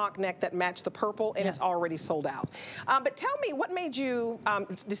have a mock neck that matched the purple, and it's already sold out. But tell me, what made you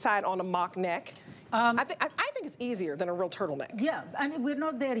decide on a mock neck? I think it's easier than a real turtleneck. Yeah, and we're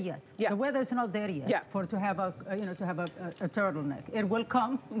not there yet. Yeah. The weather's not there yet to have a turtleneck. It will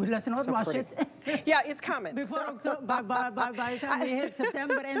come. Let's not rush it. Yeah, it's coming. Before October, by the time we hit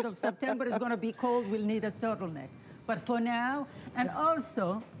September, end of September, it's going to be cold. We'll need a turtleneck. But for now, and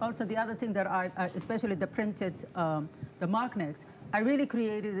also the other thing that especially the printed, the mock necks, I really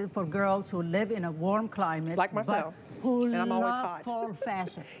created it for girls who live in a warm climate. Like myself. Who and I'm always love hot. fall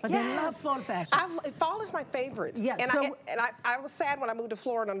fashion. But they love fall fashion. Fall is my favorite. Yeah, and I was sad when I moved to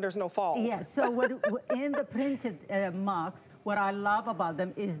Florida and there's no fall. Yeah, so in the printed mocks, what I love about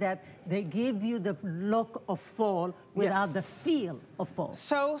them is that they give you the look of fall without the feel of fall.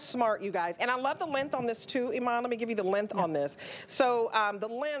 So smart, you guys. And I love the length on this too, Iman. Let me give you the length on this. So the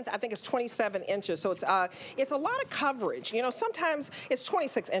length, I think, is 27 inches. So it's a lot of coverage. You know, sometimes it's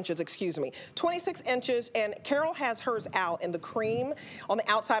 26 inches, excuse me. 26 inches, and Carol has hers out in the cream on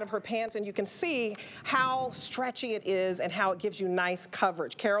the outside of her pants, and you can see how stretchy it is and how it gives you nice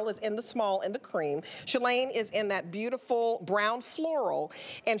coverage. Carol is in the small in the cream. Shalane is in that beautiful brown floral,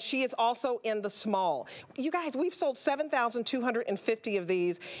 and she is also in the small. You guys, we've sold 7,250 of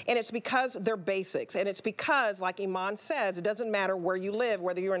these, and it's because they're basics, and it's because, like Iman says, it doesn't matter where you live,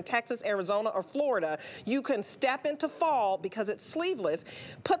 whether you're in Texas, Arizona, or Florida, you can step into fall because it's sleeveless.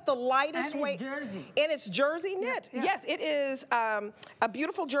 Put the lightest weight, and it's jersey knit. Yes, it is a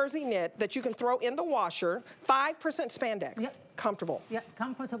beautiful jersey knit that you can throw in the washer. 5% spandex. Comfortable. Yeah,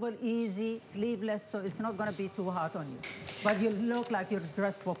 comfortable, easy, sleeveless, so it's not going to be too hot on you. But you look like you're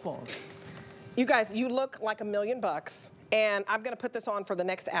dressed for fall. You guys, you look like $1,000,000. And I'm going to put this on for the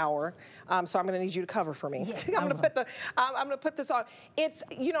next hour, so I'm going to need you to cover for me. Yes, I'm going to put this on. It's,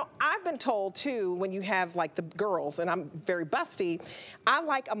 you know, I've been told too, when you have like the girls, and I'm very busty, I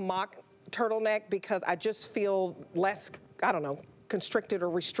like a mock turtleneck because I just feel less, I don't know, constricted or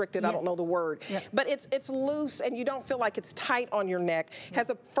restricted, I don't know the word. But it's loose and you don't feel like it's tight on your neck. Has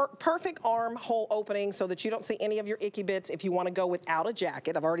the perfect armhole opening so that you don't see any of your icky bits if you want to go without a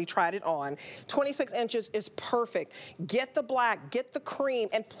jacket. I've already tried it on. 26 inches is perfect. Get the black, get the cream,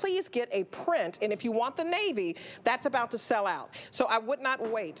 and please get a print. And if you want the navy, that's about to sell out. So I would not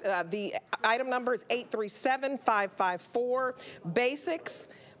wait. The item number is 837554. Basics.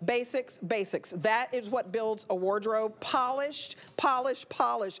 Basics, basics. That is what builds a wardrobe. Polished, polished,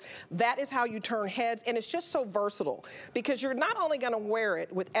 polished. That is how you turn heads, and it's just so versatile because you're not only gonna wear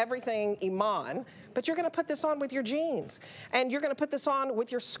it with everything Iman, but you're gonna put this on with your jeans, and you're gonna put this on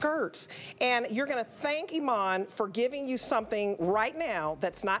with your skirts, and you're gonna thank Iman for giving you something right now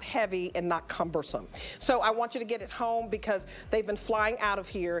that's not heavy and not cumbersome. So I want you to get it home because they've been flying out of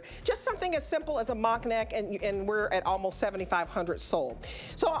here. Just something as simple as a mock neck, and we're at almost 7,500 sold.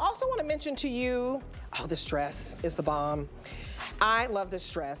 So I also want to mention to you, oh, this dress is the bomb. I love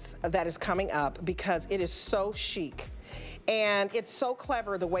this dress that is coming up because it is so chic. And it's so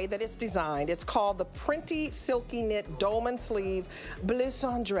clever the way that it's designed. It's called the Printy Silky Knit Dolman Sleeve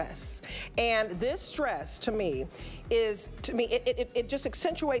Blouson Dress. And this dress, to me, it just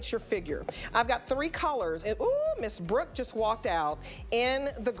accentuates your figure. I've got 3 colors, and ooh, Miss Brooke just walked out in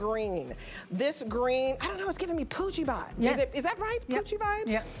the green. This green, I don't know, it's giving me Poochie vibes. Yes. Is that right? Yep. Poochie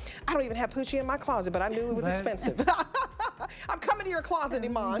vibes? Yep. I don't even have Poochie in my closet, but I knew it was expensive. I'm coming to your closet,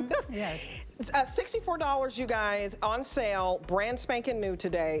 Iman. Yes. $64, you guys, on sale, brand spanking new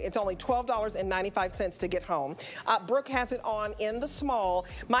today. It's only $12.95 to get home. Brooke has it on in the small.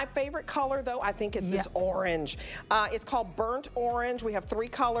 My favorite color, though, I think is this orange. It's called burnt orange. We have 3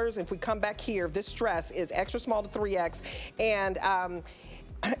 colors. If we come back here, this dress is extra small to 3X, and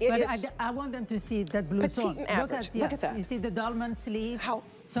I want them to see that blue zone. Look at that. You see the dolman sleeve?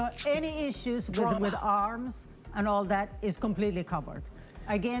 So any issues with arms and all that is completely covered.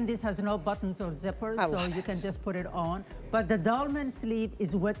 Again, this has no buttons or zippers, so you can just put it on. But the dolman sleeve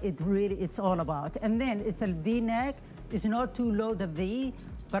is what it's all about. And then it's a V-neck. It's not too low, the V,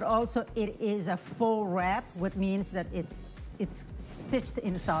 but also it is a full wrap, which means that it's stitched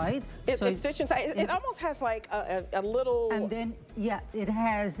inside. It's stitched inside. It almost has like a little... And then, it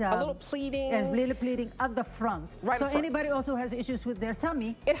has... a little pleating. A little pleating at the front. Right so front. Anybody also has issues with their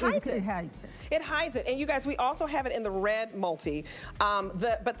tummy, it hides it. It hides it. It hides it. And you guys, we also have it in the red multi.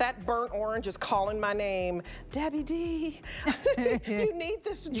 But that burnt orange is calling my name. Debbie D, you need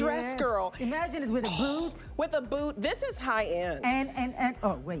this dress, girl. Imagine it with a boot. With a boot. This is high end. And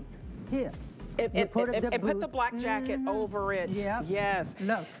oh, wait. Here. And put the black jacket over it. Yep. Yes.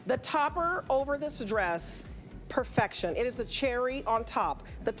 Look. The topper over this dress, perfection. It is the cherry on top.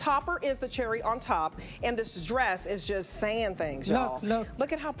 The topper is the cherry on top, and this dress is just saying things, y'all.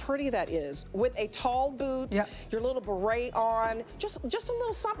 Look at how pretty that is. With a tall boot, your little beret on, just a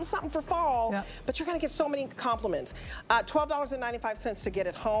little something for fall, but you're gonna get so many compliments. $12.95 to get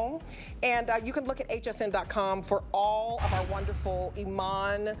it home, and you can look at hsn.com for all of our wonderful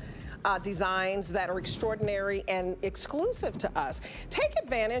Iman designs that are extraordinary and exclusive to us. Take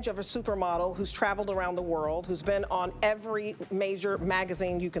advantage of a supermodel who's traveled around the world, who's been on every major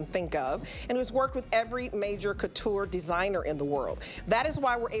magazine you can think of, and who's worked with every major couture designer in the world. That is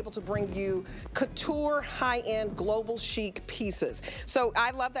why we're able to bring you couture, high-end, global chic pieces. So I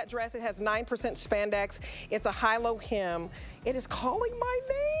love that dress. It has 9% spandex. It's a high-low hem. It is calling my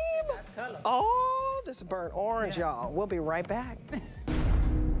name. Oh, this burnt orange, y'all. We'll be right back.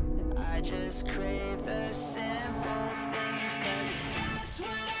 I just crave the simple things, 'cause that's what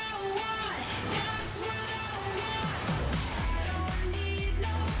I want, that's what I want. I don't need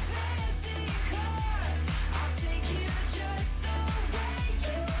no fancy car, I'll take you just the way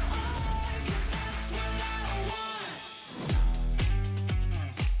you are, 'cause that's what I want.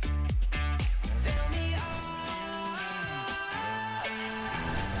 Fill me up,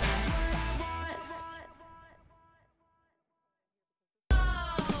 that's what I want.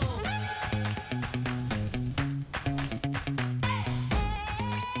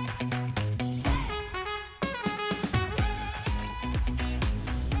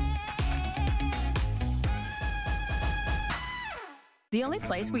 The only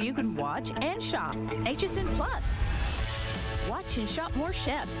place where you can watch and shop. HSN Plus. Watch and shop more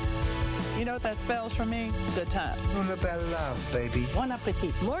chefs. You know what that spells for me? Good time. Una bella love, baby. Bon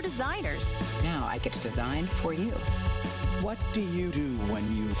appetit. More designers. Now I get to design for you. What do you do when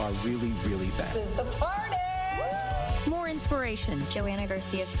you are really, really bad? This is the party! More inspiration. Joanna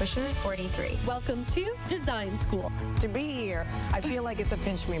Garcia Swisher, 43. Welcome to Design School. To be here, I feel like it's a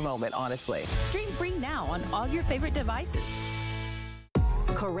pinch me moment, honestly. Stream free now on all your favorite devices.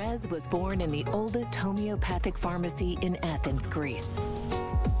 Korez was born in the oldest homeopathic pharmacy in Athens, Greece.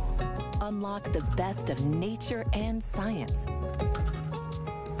 Unlock the best of nature and science,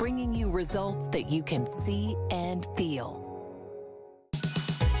 bringing you results that you can see and feel.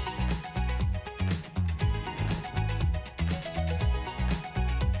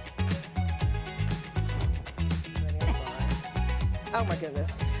 Oh my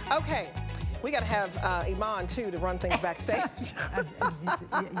goodness. Okay. We got to have Iman, too, to run things backstage.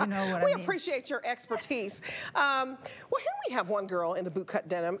 You know what We I mean. appreciate your expertise. Well, here we have one girl in the bootcut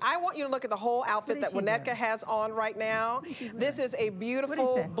denim. I want you to look at the whole outfit that What is she Winnetka doing? has on right now. This is a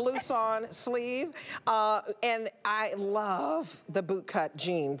beautiful that? blouson sleeve, and I love the bootcut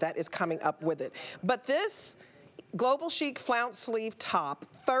jean that is coming up with it. But this Global Chic flounce sleeve top,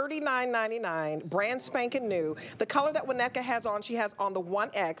 $39.99, brand spanking new. The color that Winnetka has on, she has on the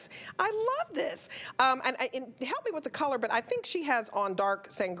 1X. I love this. And help me with the color, but I think she has on dark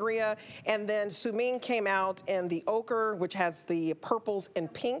sangria, and then Suming came out in the ochre, which has the purples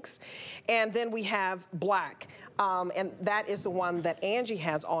and pinks, and then we have black. And that is the one that Angie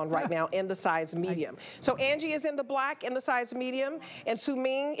has on right now in the size medium. So Angie is in the black in the size medium, and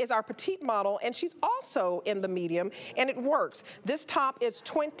Suming is our petite model, and she's also in the medium, and it works. This top is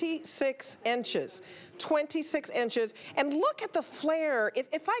 26 inches. 26 inches, and look at the flare.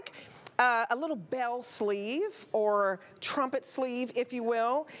 It's like a little bell sleeve or trumpet sleeve, if you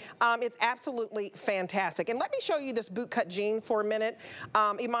will. It's absolutely fantastic. And let me show you this bootcut jean for a minute.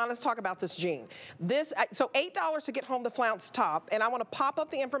 Iman, let's talk about this jean. This, so $8 to get home the flounce top, and I want to pop up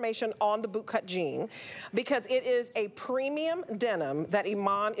the information on the bootcut jean because it is a premium denim that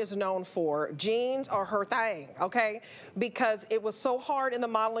Iman is known for. Jeans are her thing, okay? Because it was so hard in the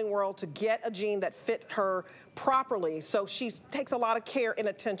modeling world to get a jean that fit her properly, so she takes a lot of care and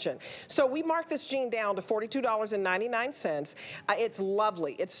attention. So we marked this jean down to $42.99. It's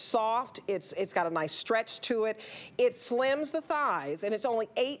lovely. It's soft. It's got a nice stretch to it. It slims the thighs, and it's only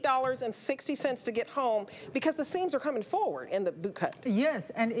 $8.60 to get home because the seams are coming forward in the boot cut. Yes,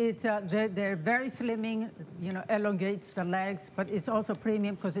 and it's they're very slimming, you know, elongates the legs, but it's also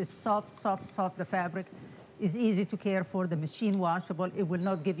premium because it's soft, soft, soft. The fabric is easy to care for. The machine washable. It will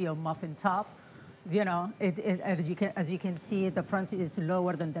not give you a muffin top. You know, as you can see, the front is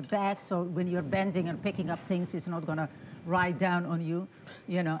lower than the back, so when you're bending and picking up things, it's not gonna ride down on you,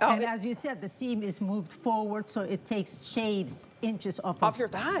 you know. And as you said, the seam is moved forward, so it shaves inches off your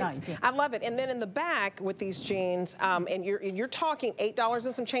thighs. Yeah. I love it. And then in the back with these jeans, and you're talking $8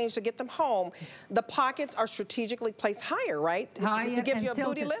 and some change to get them home, the pockets are strategically placed higher, right? Higher to give and you a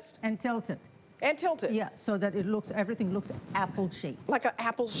booty lift? And tilted. And tilted. Yeah, so that everything looks apple-shaped. Like an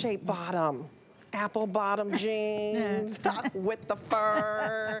apple-shaped bottom. Apple bottom jeans with the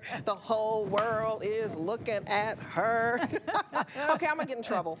fur. The whole world is looking at her. Okay, I'm gonna get in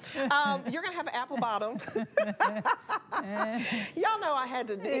trouble. You're gonna have an apple bottom. Y'all know I had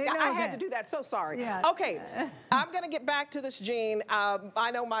to do that. So sorry. Yeah. Okay, I'm gonna get back to this jean.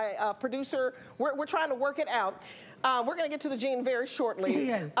 I know my producer. We're trying to work it out. We're gonna get to the jean very shortly.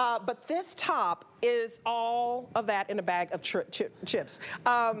 Yes. But this top is all of that in a bag of chips.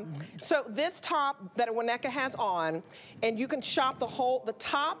 So this top that Winnetka has on, and you can shop the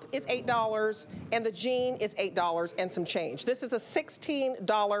top is $8 and the jean is $8 and some change. This is a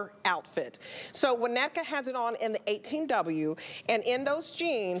 $16 outfit. So Winnetka has it on in the 18W, and in those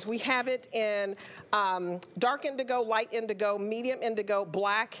jeans, we have it in dark indigo, light indigo, medium indigo,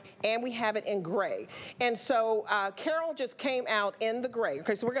 black, and we have it in gray. And so Carol just came out in the gray.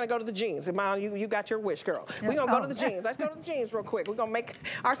 Okay, so we're gonna go to the jeans. Iman, you got your wish, girl. Yeah. We're gonna go to the jeans. Let's go to the jeans real quick. We're gonna make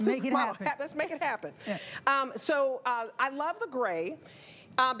our supermodel. Let's make it happen. Yeah. I love the gray.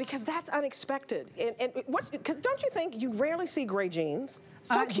 Because that's unexpected. Because don't you think you rarely see gray jeans?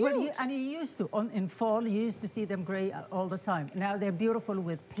 So cute. And you used to, in fall, you used to see them gray all the time. Now they're beautiful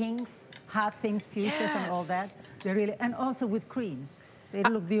with pinks, hot pinks, fuchsias, and all that. They're really, and also with creams. They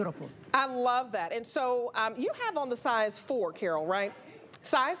look beautiful. I love that. And so you have on the size 4, Carol, right?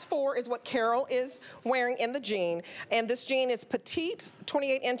 Size 4 is what Carol is wearing in the jean, and this jean is petite,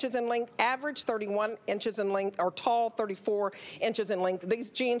 28 inches in length, average 31 inches in length, or tall 34 inches in length. These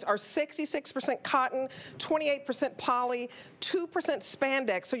jeans are 66% cotton, 28% poly, 2%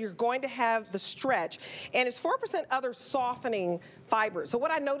 spandex, so you're going to have the stretch, and it's 4% other softening fibers. So what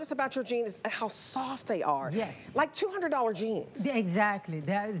I notice about your jeans is how soft they are. Yes. Like $200 jeans. Exactly,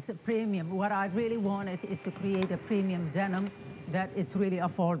 that is a premium. What I really wanted is to create a premium denim that it's really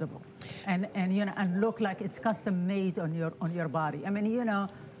affordable and you know, and look like it's custom made on your body. I mean, you know,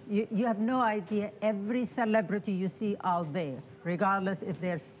 you have no idea, every celebrity you see out there, regardless if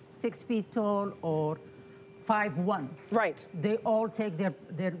they're 6 feet tall or 5'1". Right. They all take their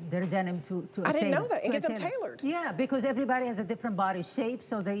denim to a tailor. I didn't know that, and get them tailored. Yeah, because everybody has a different body shape,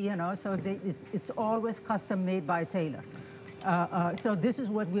 so they, you know, so it's always custom made by a tailor. So this is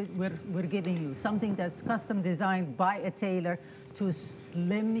what we're giving you, something that's custom designed by a tailor to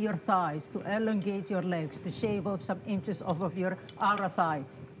slim your thighs, to elongate your legs, to shave off some inches off of your outer thigh,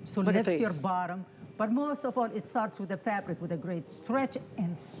 to lift your bottom. But most of all, it starts with the fabric, with a great stretch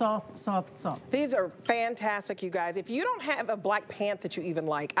and soft, soft, soft. These are fantastic, you guys. If you don't have a black pant that you even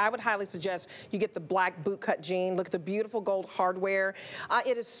like, I would highly suggest you get the black bootcut jean. Look at the beautiful gold hardware.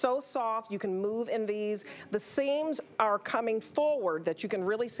 It is so soft. You can move in these. The seams are coming forward that you can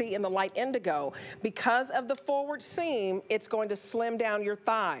really see in the light indigo. Because of the forward seam, it's going to slim down your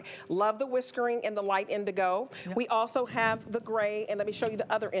thigh. Love the whiskering in the light indigo. Yep. We also have the gray, and let me show you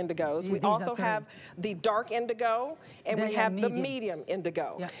the other indigos. We also have the dark indigo, and we have the medium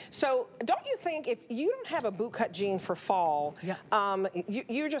indigo. Yeah. So don't you think if you don't have a bootcut jean for fall,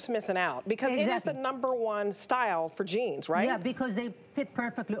 you're just missing out, because it is the #1 style for jeans, right? Yeah, because they fit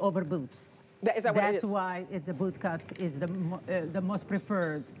perfectly over boots. Is that what it is? That's why the bootcut is the most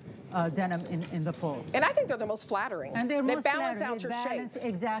preferred denim in the fall. And I think they're the most flattering. And they balance out your shape.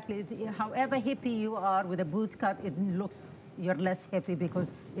 Exactly. However hippie you are with a bootcut, it looks, you're less hippie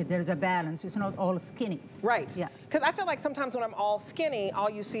because there's a balance. It's not all skinny. Right. Yeah. Because I feel like sometimes when I'm all skinny, all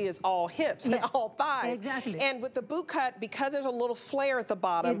you see is all hips and all thighs. Exactly. And with the boot cut, because there's a little flare at the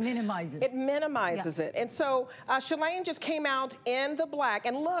bottom, it minimizes. It minimizes it. And so Shalane just came out in the black,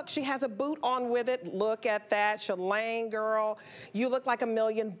 and look, she has a boot on with it. Look at that, Shalane girl. You look like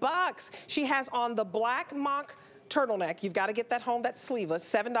 $1,000,000. She has on the black mock turtleneck. You've got to get that home. That's sleeveless.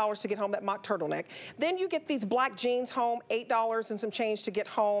 $7 to get home that mock turtleneck. Then you get these black jeans home, $8 and some change to get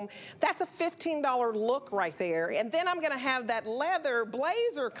home. That's a $15 look right there. And then I'm going to have that leather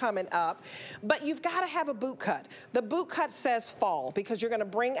blazer coming up. But you've got to have a boot cut. The boot cut says fall because you're going to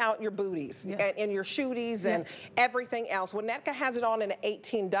bring out your booties and your shooties and everything else. Winnetka has it on in an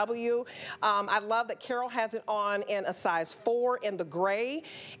 18W. I love that Carol has it on in a size 4 in the gray.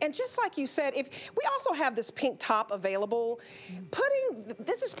 And just like you said, if we also have this pink top available.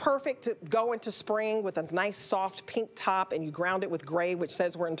 This is perfect to go into spring with a nice soft pink top, and you ground it with gray, which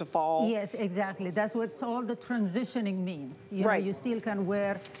says we're into fall. Yes, exactly. That's what all the transitioning means. You know, you still can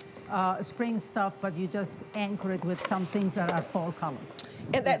wear spring stuff, but you just anchor it with some things that are fall colors.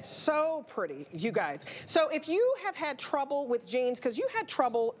 And that's so pretty, you guys. So if you have had trouble with jeans, because you had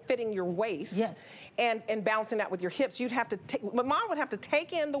trouble fitting your waist and balancing out with your hips, you'd have to take, Mom would have to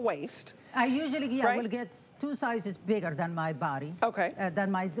take in the waist. I usually will get 2 sizes bigger than my body, than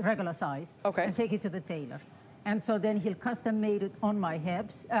my regular size, and take it to the tailor. And so then he'll custom made it on my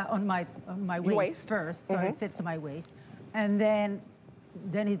hips, on my waist first, so it fits my waist. And then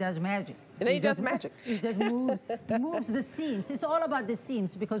he does magic. And then he does magic. He just moves the seams. It's all about the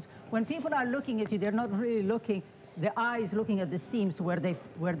seams, because when people are looking at you, they're not really looking, the eye is looking at the seams where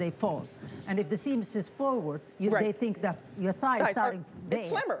they fall. And if the seams is forward, they think that your thigh is starting there. It's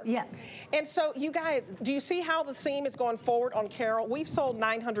slimmer. Yeah. And so you guys, do you see how the seam is going forward on Carol? We've sold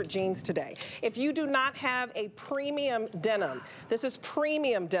 900 jeans today. If you do not have a premium denim, this is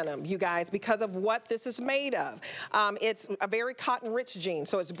premium denim, you guys, because of what this is made of. It's a very cotton-rich jean,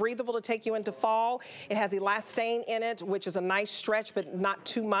 so it's breathable to take you into fall. It has elastane in it, which is a nice stretch, but not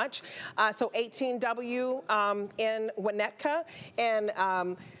too much. So 18W in Winnetka, and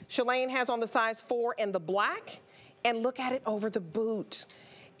Shalane has on the size 4 in the black, and look at it over the boot.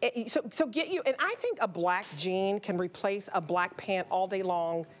 So get you, and I think a black jean can replace a black pant all day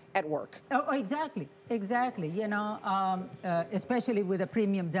long at work. Oh, exactly, exactly. You know, especially with a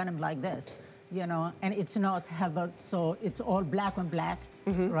premium denim like this, you know, and it's not heavy, so it's all black on black,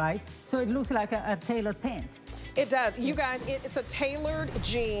 right? So it looks like a tailored pant. It does. You guys, it's a tailored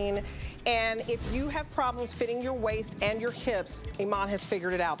jean, and if you have problems fitting your waist and your hips, Iman has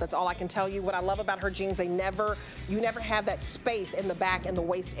figured it out. That's all I can tell you. What I love about her jeans, you never have that space in the back and the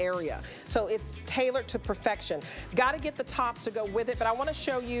waist area. So it's tailored to perfection. Got to get the tops to go with it, but I want to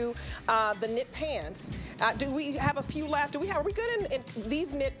show you the knit pants. Do we have a few left? Are we good in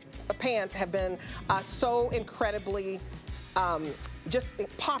these knit pants have been so incredibly just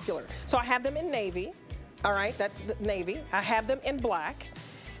popular. So I have them in navy. All right, that's the navy. I have them in black.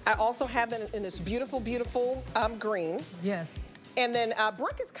 I also have them in this beautiful, beautiful green. Yes. And then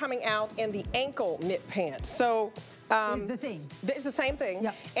Brooke is coming out in the ankle knit pants. So it's the same. It's the same thing.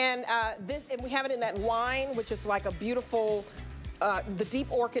 Yeah. And and we have it in that wine, which is like a beautiful, the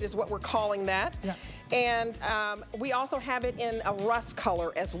deep orchid is what we're calling that. Yeah. And we also have it in a rust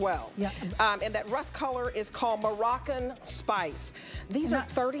color as well. Yeah. And that rust color is called Moroccan Spice. These are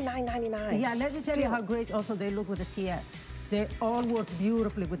 $39.99. Yeah, let me tell you how great also they look with the TS. They all work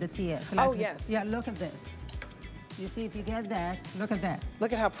beautifully with the TS. Like, oh, yes. Yeah, look at this. You see, if you get that, look at that.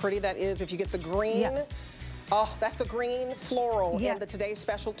 Look at how pretty that is. If you get the green, oh, that's the green floral in the Today's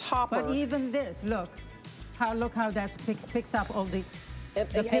Special topper. But even this, look how that picks up all the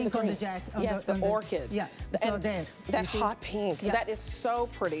pink on the jacket. Yes, the orchid. Yeah, so there. That hot pink. Yeah. That is so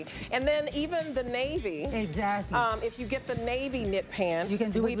pretty. And then even the navy. Exactly. If you get the navy knit pants, you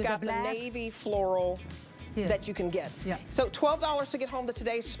can do we've got the navy floral that you can get. Yeah. So $12 to get home the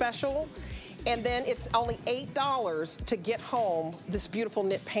Today's Special. And then it's only $8 to get home this beautiful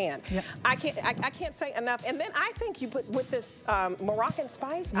knit pant. Yep. I can't say enough. And then I think you put with this Moroccan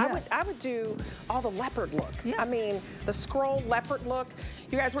Spice, I would do all the leopard look. Yeah. I mean, the scroll leopard look.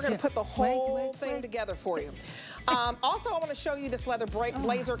 You guys, we're going to put the whole thing together for you. Also, I want to show you this leather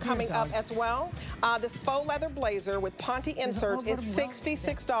blazer coming up as well. This faux leather blazer with Ponte inserts is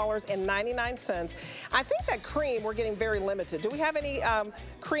 $66.99. I think that cream, we're getting very limited. Do we have any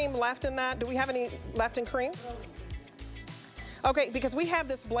cream left in that? Do we have any left in cream? Okay, because we have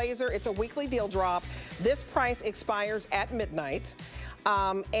this blazer. It's a weekly deal drop. This price expires at midnight.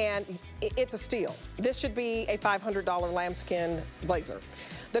 And it's a steal. This should be a $500 lambskin blazer.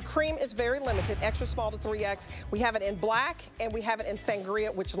 The cream is very limited, extra small to 3X. We have it in black and we have it in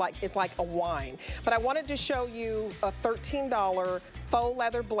sangria, which is like a wine. But I wanted to show you a $13 faux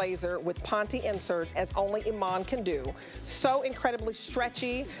leather blazer with Ponte inserts, as only Iman can do. So incredibly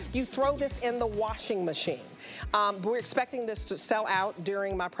stretchy. You throw this in the washing machine. We're expecting this to sell out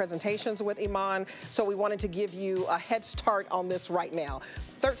during my presentations with Iman, so we wanted to give you a head start on this right now.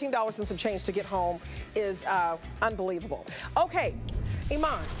 $13 and some change to get home is unbelievable. Okay,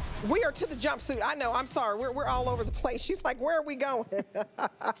 Iman, we are to the jumpsuit. I know, I'm sorry, we're all over the place. She's like, where are we going?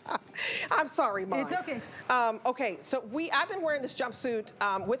 I'm sorry, Iman. It's okay. Okay, so I've been wearing this jumpsuit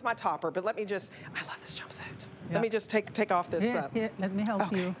with my topper, but let me just, I love this jumpsuit. Yeah. Let me just take off this. Here, let me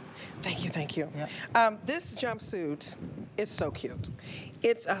help you. Thank you, thank you. Yeah. This jumpsuit is so cute.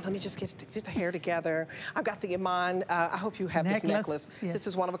 It's, let me just get the hair together. I've got the Iman, I hope you have this necklace. Yes. This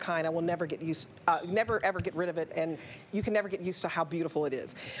is one of a kind. I will never get never ever get rid of it, and you can never get used to how beautiful it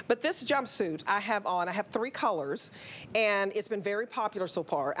is. But this jumpsuit I have 3 colors, and it's been very popular so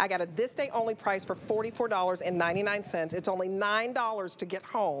far. I got a this day only price for $44.99. It's only $9 to get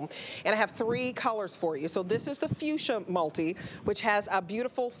home, and I have 3 colors for you. So this is the fuchsia multi, which has a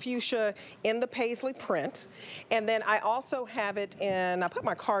beautiful fuchsia in the paisley print, and then I also have it in, I put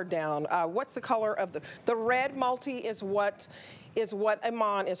my card down. What's the color of the red multi is what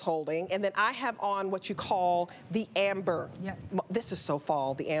Iman is holding, and then I have on what you call the amber. Yes. This is so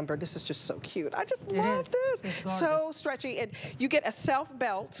fall, the amber. This is just so cute. I just love this. So stretchy. And you get a self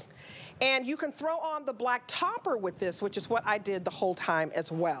belt, And you can throw on the black topper with this, which is what I did the whole time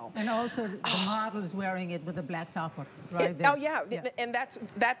as well. And also the model is wearing it with a black topper right there. Oh yeah, and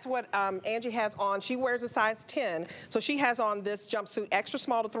that's what Angie has on. She wears a size 10, so she has on this jumpsuit extra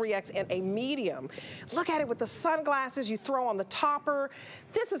small to 3X and a medium. Look at it with the sunglasses, you throw on the topper.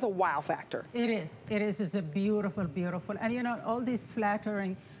 This is a wow factor. It is. It is. It's a beautiful, beautiful. And you know, all these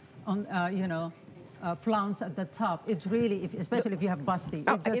flattering on, you know, flounce at the top. It's really, especially if you have busty.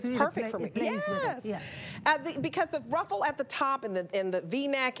 It's really perfect for me. Yes. Yeah. Because the ruffle at the top and the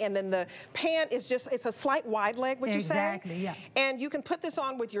V-neck and then the pant is just, it's a slight wide leg, would you say? Exactly, yeah. And you can put this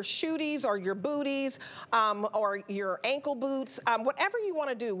on with your shooties or your booties or your ankle boots, whatever you want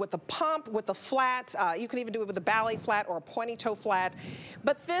to do with the pump, with the flat. You can even do it with a ballet flat or a pointy toe flat.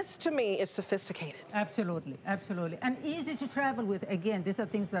 But this, to me, is sophisticated. Absolutely, absolutely. And easy to travel with. Again, these are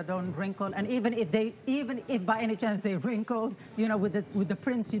things that don't wrinkle. And even if by any chance they wrinkled, you know, with the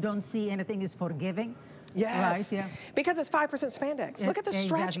prints you don't see anything, is forgiving. Yes, right, yeah. Because it's 5% spandex. Look at the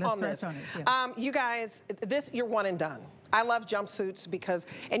stretch on this. You guys, you're one and done. I love jumpsuits because,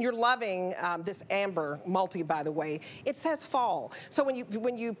 and you're loving this amber multi, by the way. It says fall. So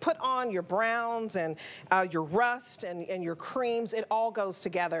when you put on your browns and your rust and your creams, it all goes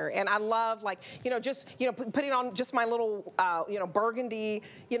together. And I love, like, just, putting on just my little, burgundy,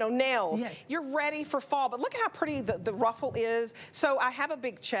 nails. Yes. You're ready for fall. But look at how pretty the ruffle is. So I have a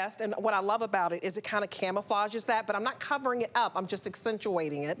big chest, and what I love about it is it kind of camouflages that, but I'm not covering it up. I'm just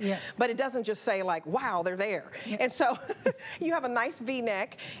accentuating it. Yeah. But it doesn't just say, like, wow, they're there. Yeah. And so you have a nice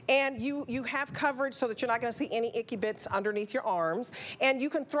V-neck, and you have coverage so that you're not going to see any icky bits underneath your arms. And you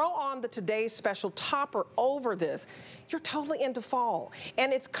can throw on the Today's Special topper over this. You're totally into fall,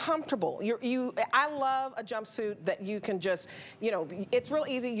 and it's comfortable. I love a jumpsuit that you can just, it's real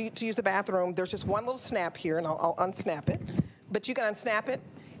easy to use the bathroom. There's just one little snap here, and I'll unsnap it. But you can unsnap it,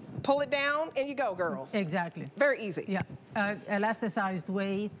 pull it down, and you go, girls. Exactly. Very easy. Yeah. Elasticized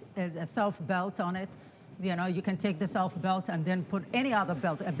weight, a self belt on it. You can take the self belt and then put any other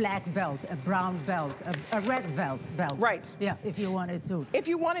belt, a black belt, a brown belt, a red belt. Right. Yeah, if you wanted to. If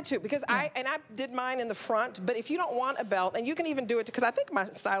you wanted to, because I did mine in the front, but if you don't want a belt, and you can even do it, because I think my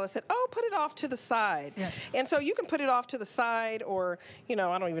stylist said, oh, put it off to the side. Yeah. And so you can put it off to the side, or, I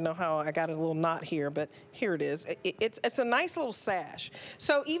don't even know how I got a little knot here, but here it is. It's a nice little sash.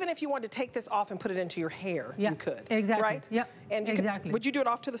 So even if you wanted to take this off and put it into your hair, you could. Exactly. Right? Yeah, and exactly. Would you do it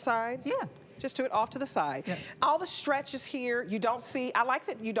off to the side? Yeah. Just do it off to the side. Yeah. All the stretches here, you don't see, I like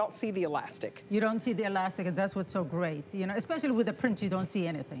that you don't see the elastic. You don't see the elastic, and that's what's so great. Especially with the print, you don't see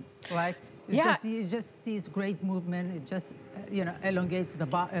anything, right? You just see great movement. It just, elongates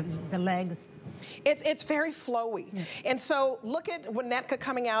the legs. It's very flowy. Yeah. And so look at Winnetka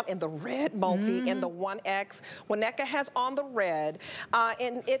coming out in the red multi in the 1X. Winnetka has on the red.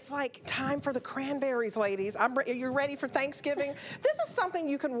 And it's like time for the cranberries, ladies. Are you ready for Thanksgiving? This is something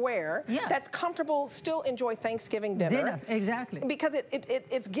you can wear that's comfortable, still enjoy Thanksgiving dinner. Exactly. Because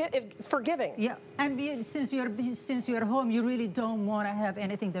it's forgiving. Yeah, and since you're home, you really don't want to have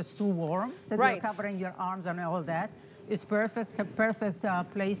anything that's too warm, that you're covering your arms and all that. It's perfect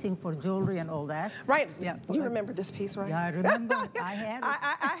placing for jewelry and all that. Right. Yeah. You remember this piece, right? Yeah, I remember. I have it.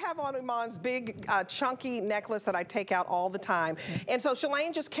 I have on Iman's big, chunky necklace that I take out all the time. And so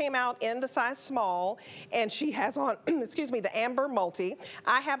Shalane just came out in the size small, and she has on, excuse me, the amber multi.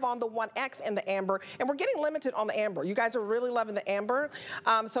 I have on the 1X in the amber, and we're getting limited on the amber. You guys are really loving the amber.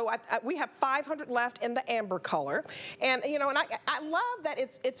 So we have 500 left in the amber color. And, and I love that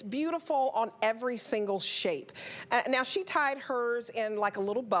it's beautiful on every single shape. Now, she tied hers in like a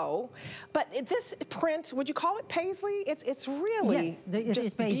little bow, but this print, would you call it paisley? It's really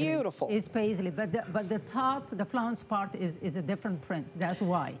just beautiful. It's paisley, but the top, the flounce part is a different print. That's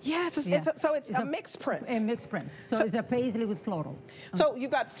why. Yes, so it's a mixed print. A mixed print. So it's a paisley with floral. So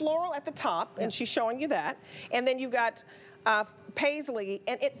you've got floral at the top, and she's showing you that, and then you've got paisley,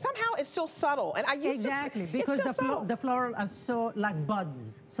 and somehow it's still subtle. And I used because the floral are so like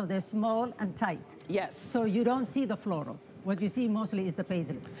buds, so they're small and tight. Yes. So you don't see the floral. What you see mostly is the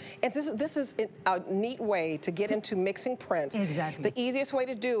paisley. And this is a neat way to get into mixing prints. Exactly. The easiest way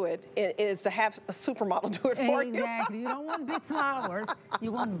to do it is to have a supermodel do it for you. Exactly. You don't want big flowers.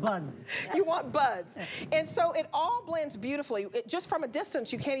 You want buds. You want buds. And so it all blends beautifully. Just from a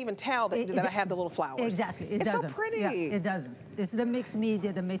distance, you can't even tell that I have the little flowers. Exactly. It's so pretty. Yeah, it doesn't. It's the mixed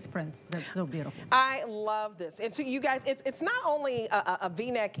media, the mixed prints. That's so beautiful. I love this. And so you guys, it's not only a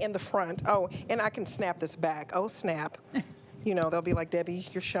V-neck in the front. Oh, and I can snap this back. Oh, snap. They'll be like, Debbie,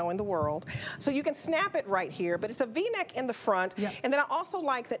 you're showing the world. So you can snap it right here, but it's a V-neck in the front. Yeah. And then I also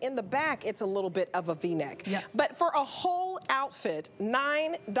like that in the back, it's a little bit of a V-neck. Yeah. But for a whole outfit,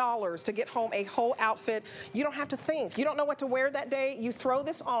 $9 to get home a whole outfit. You don't have to think. You don't know what to wear that day. You throw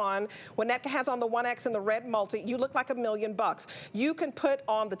this on. Winnetka has on the 1X and the red multi. You look like $1,000,000. You can put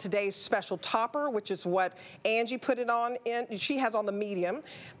on the Today's Special topper, which is what Angie put it on in. She has on the medium.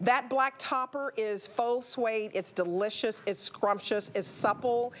 That black topper is faux suede. It's delicious. It's scrumptious. It's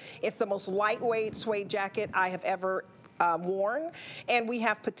supple. It's the most lightweight suede jacket I have ever worn. And we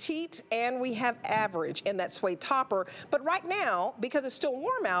have petite and we have average in that suede topper. But right now, because it's still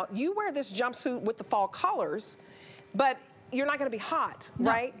warm out, you wear this jumpsuit with the fall colors, but you're not going to be hot,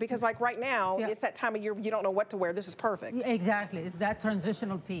 right? Because like right now, it's that time of year you don't know what to wear. This is perfect. Exactly. It's that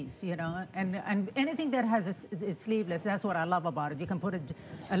transitional piece, you know, and anything that has it's sleeveless, that's what I love about it. You can put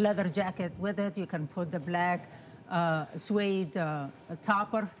a leather jacket with it. You can put the black suede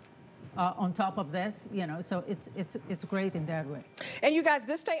topper on top of this, you know, so it's great in that way. And you guys,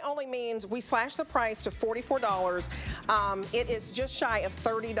 this day only means we slashed the price to $44. It is just shy of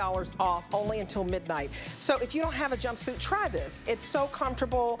 $30 off, only until midnight. So if you don't have a jumpsuit, try this. It's so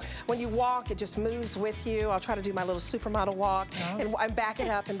comfortable. When you walk, it just moves with you. I'll try to do my little supermodel walk and back it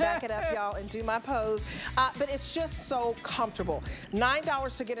up and back it up, y'all, and do my pose. But it's just so comfortable.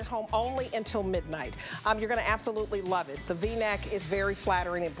 $9 to get it home, only until midnight. You're going to absolutely love it. The V-neck is very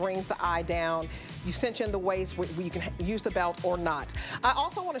flattering. It brings the eye down. You cinch in the waist where you can use the belt or not. I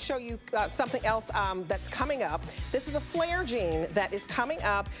also want to show you something else that's coming up. This is a flare jean that is coming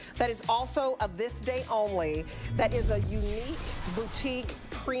up that is also a this day only. That is a unique boutique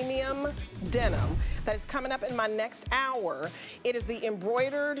premium denim that is coming up in my next hour. It is the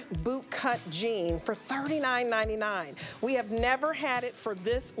embroidered boot cut jean for $39.99. We have never had it for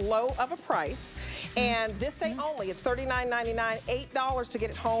this low of a price, and this day only, it's $39.99, $8 to get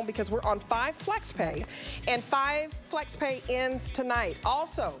it home because we're on 5 flex pay, and 5 flex pay ends tonight.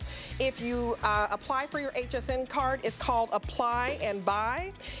 Also, if you apply for your HSN card, it's called Apply and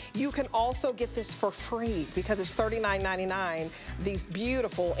Buy. You can also get this for free because it's $39.99. These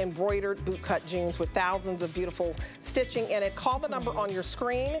beautiful embroidered boot cut jeans with thousands of beautiful stitching in it. Call the number on your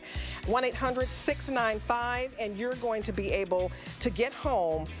screen, 1-800-695, and you're going to be able to get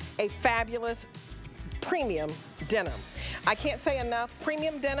home a fabulous premium denim. I can't say enough.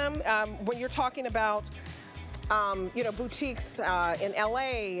 Premium denim, when you're talking about you know, boutiques in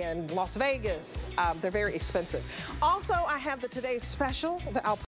LA and Las Vegas, they're very expensive. Also, I have the Today's Special that I'll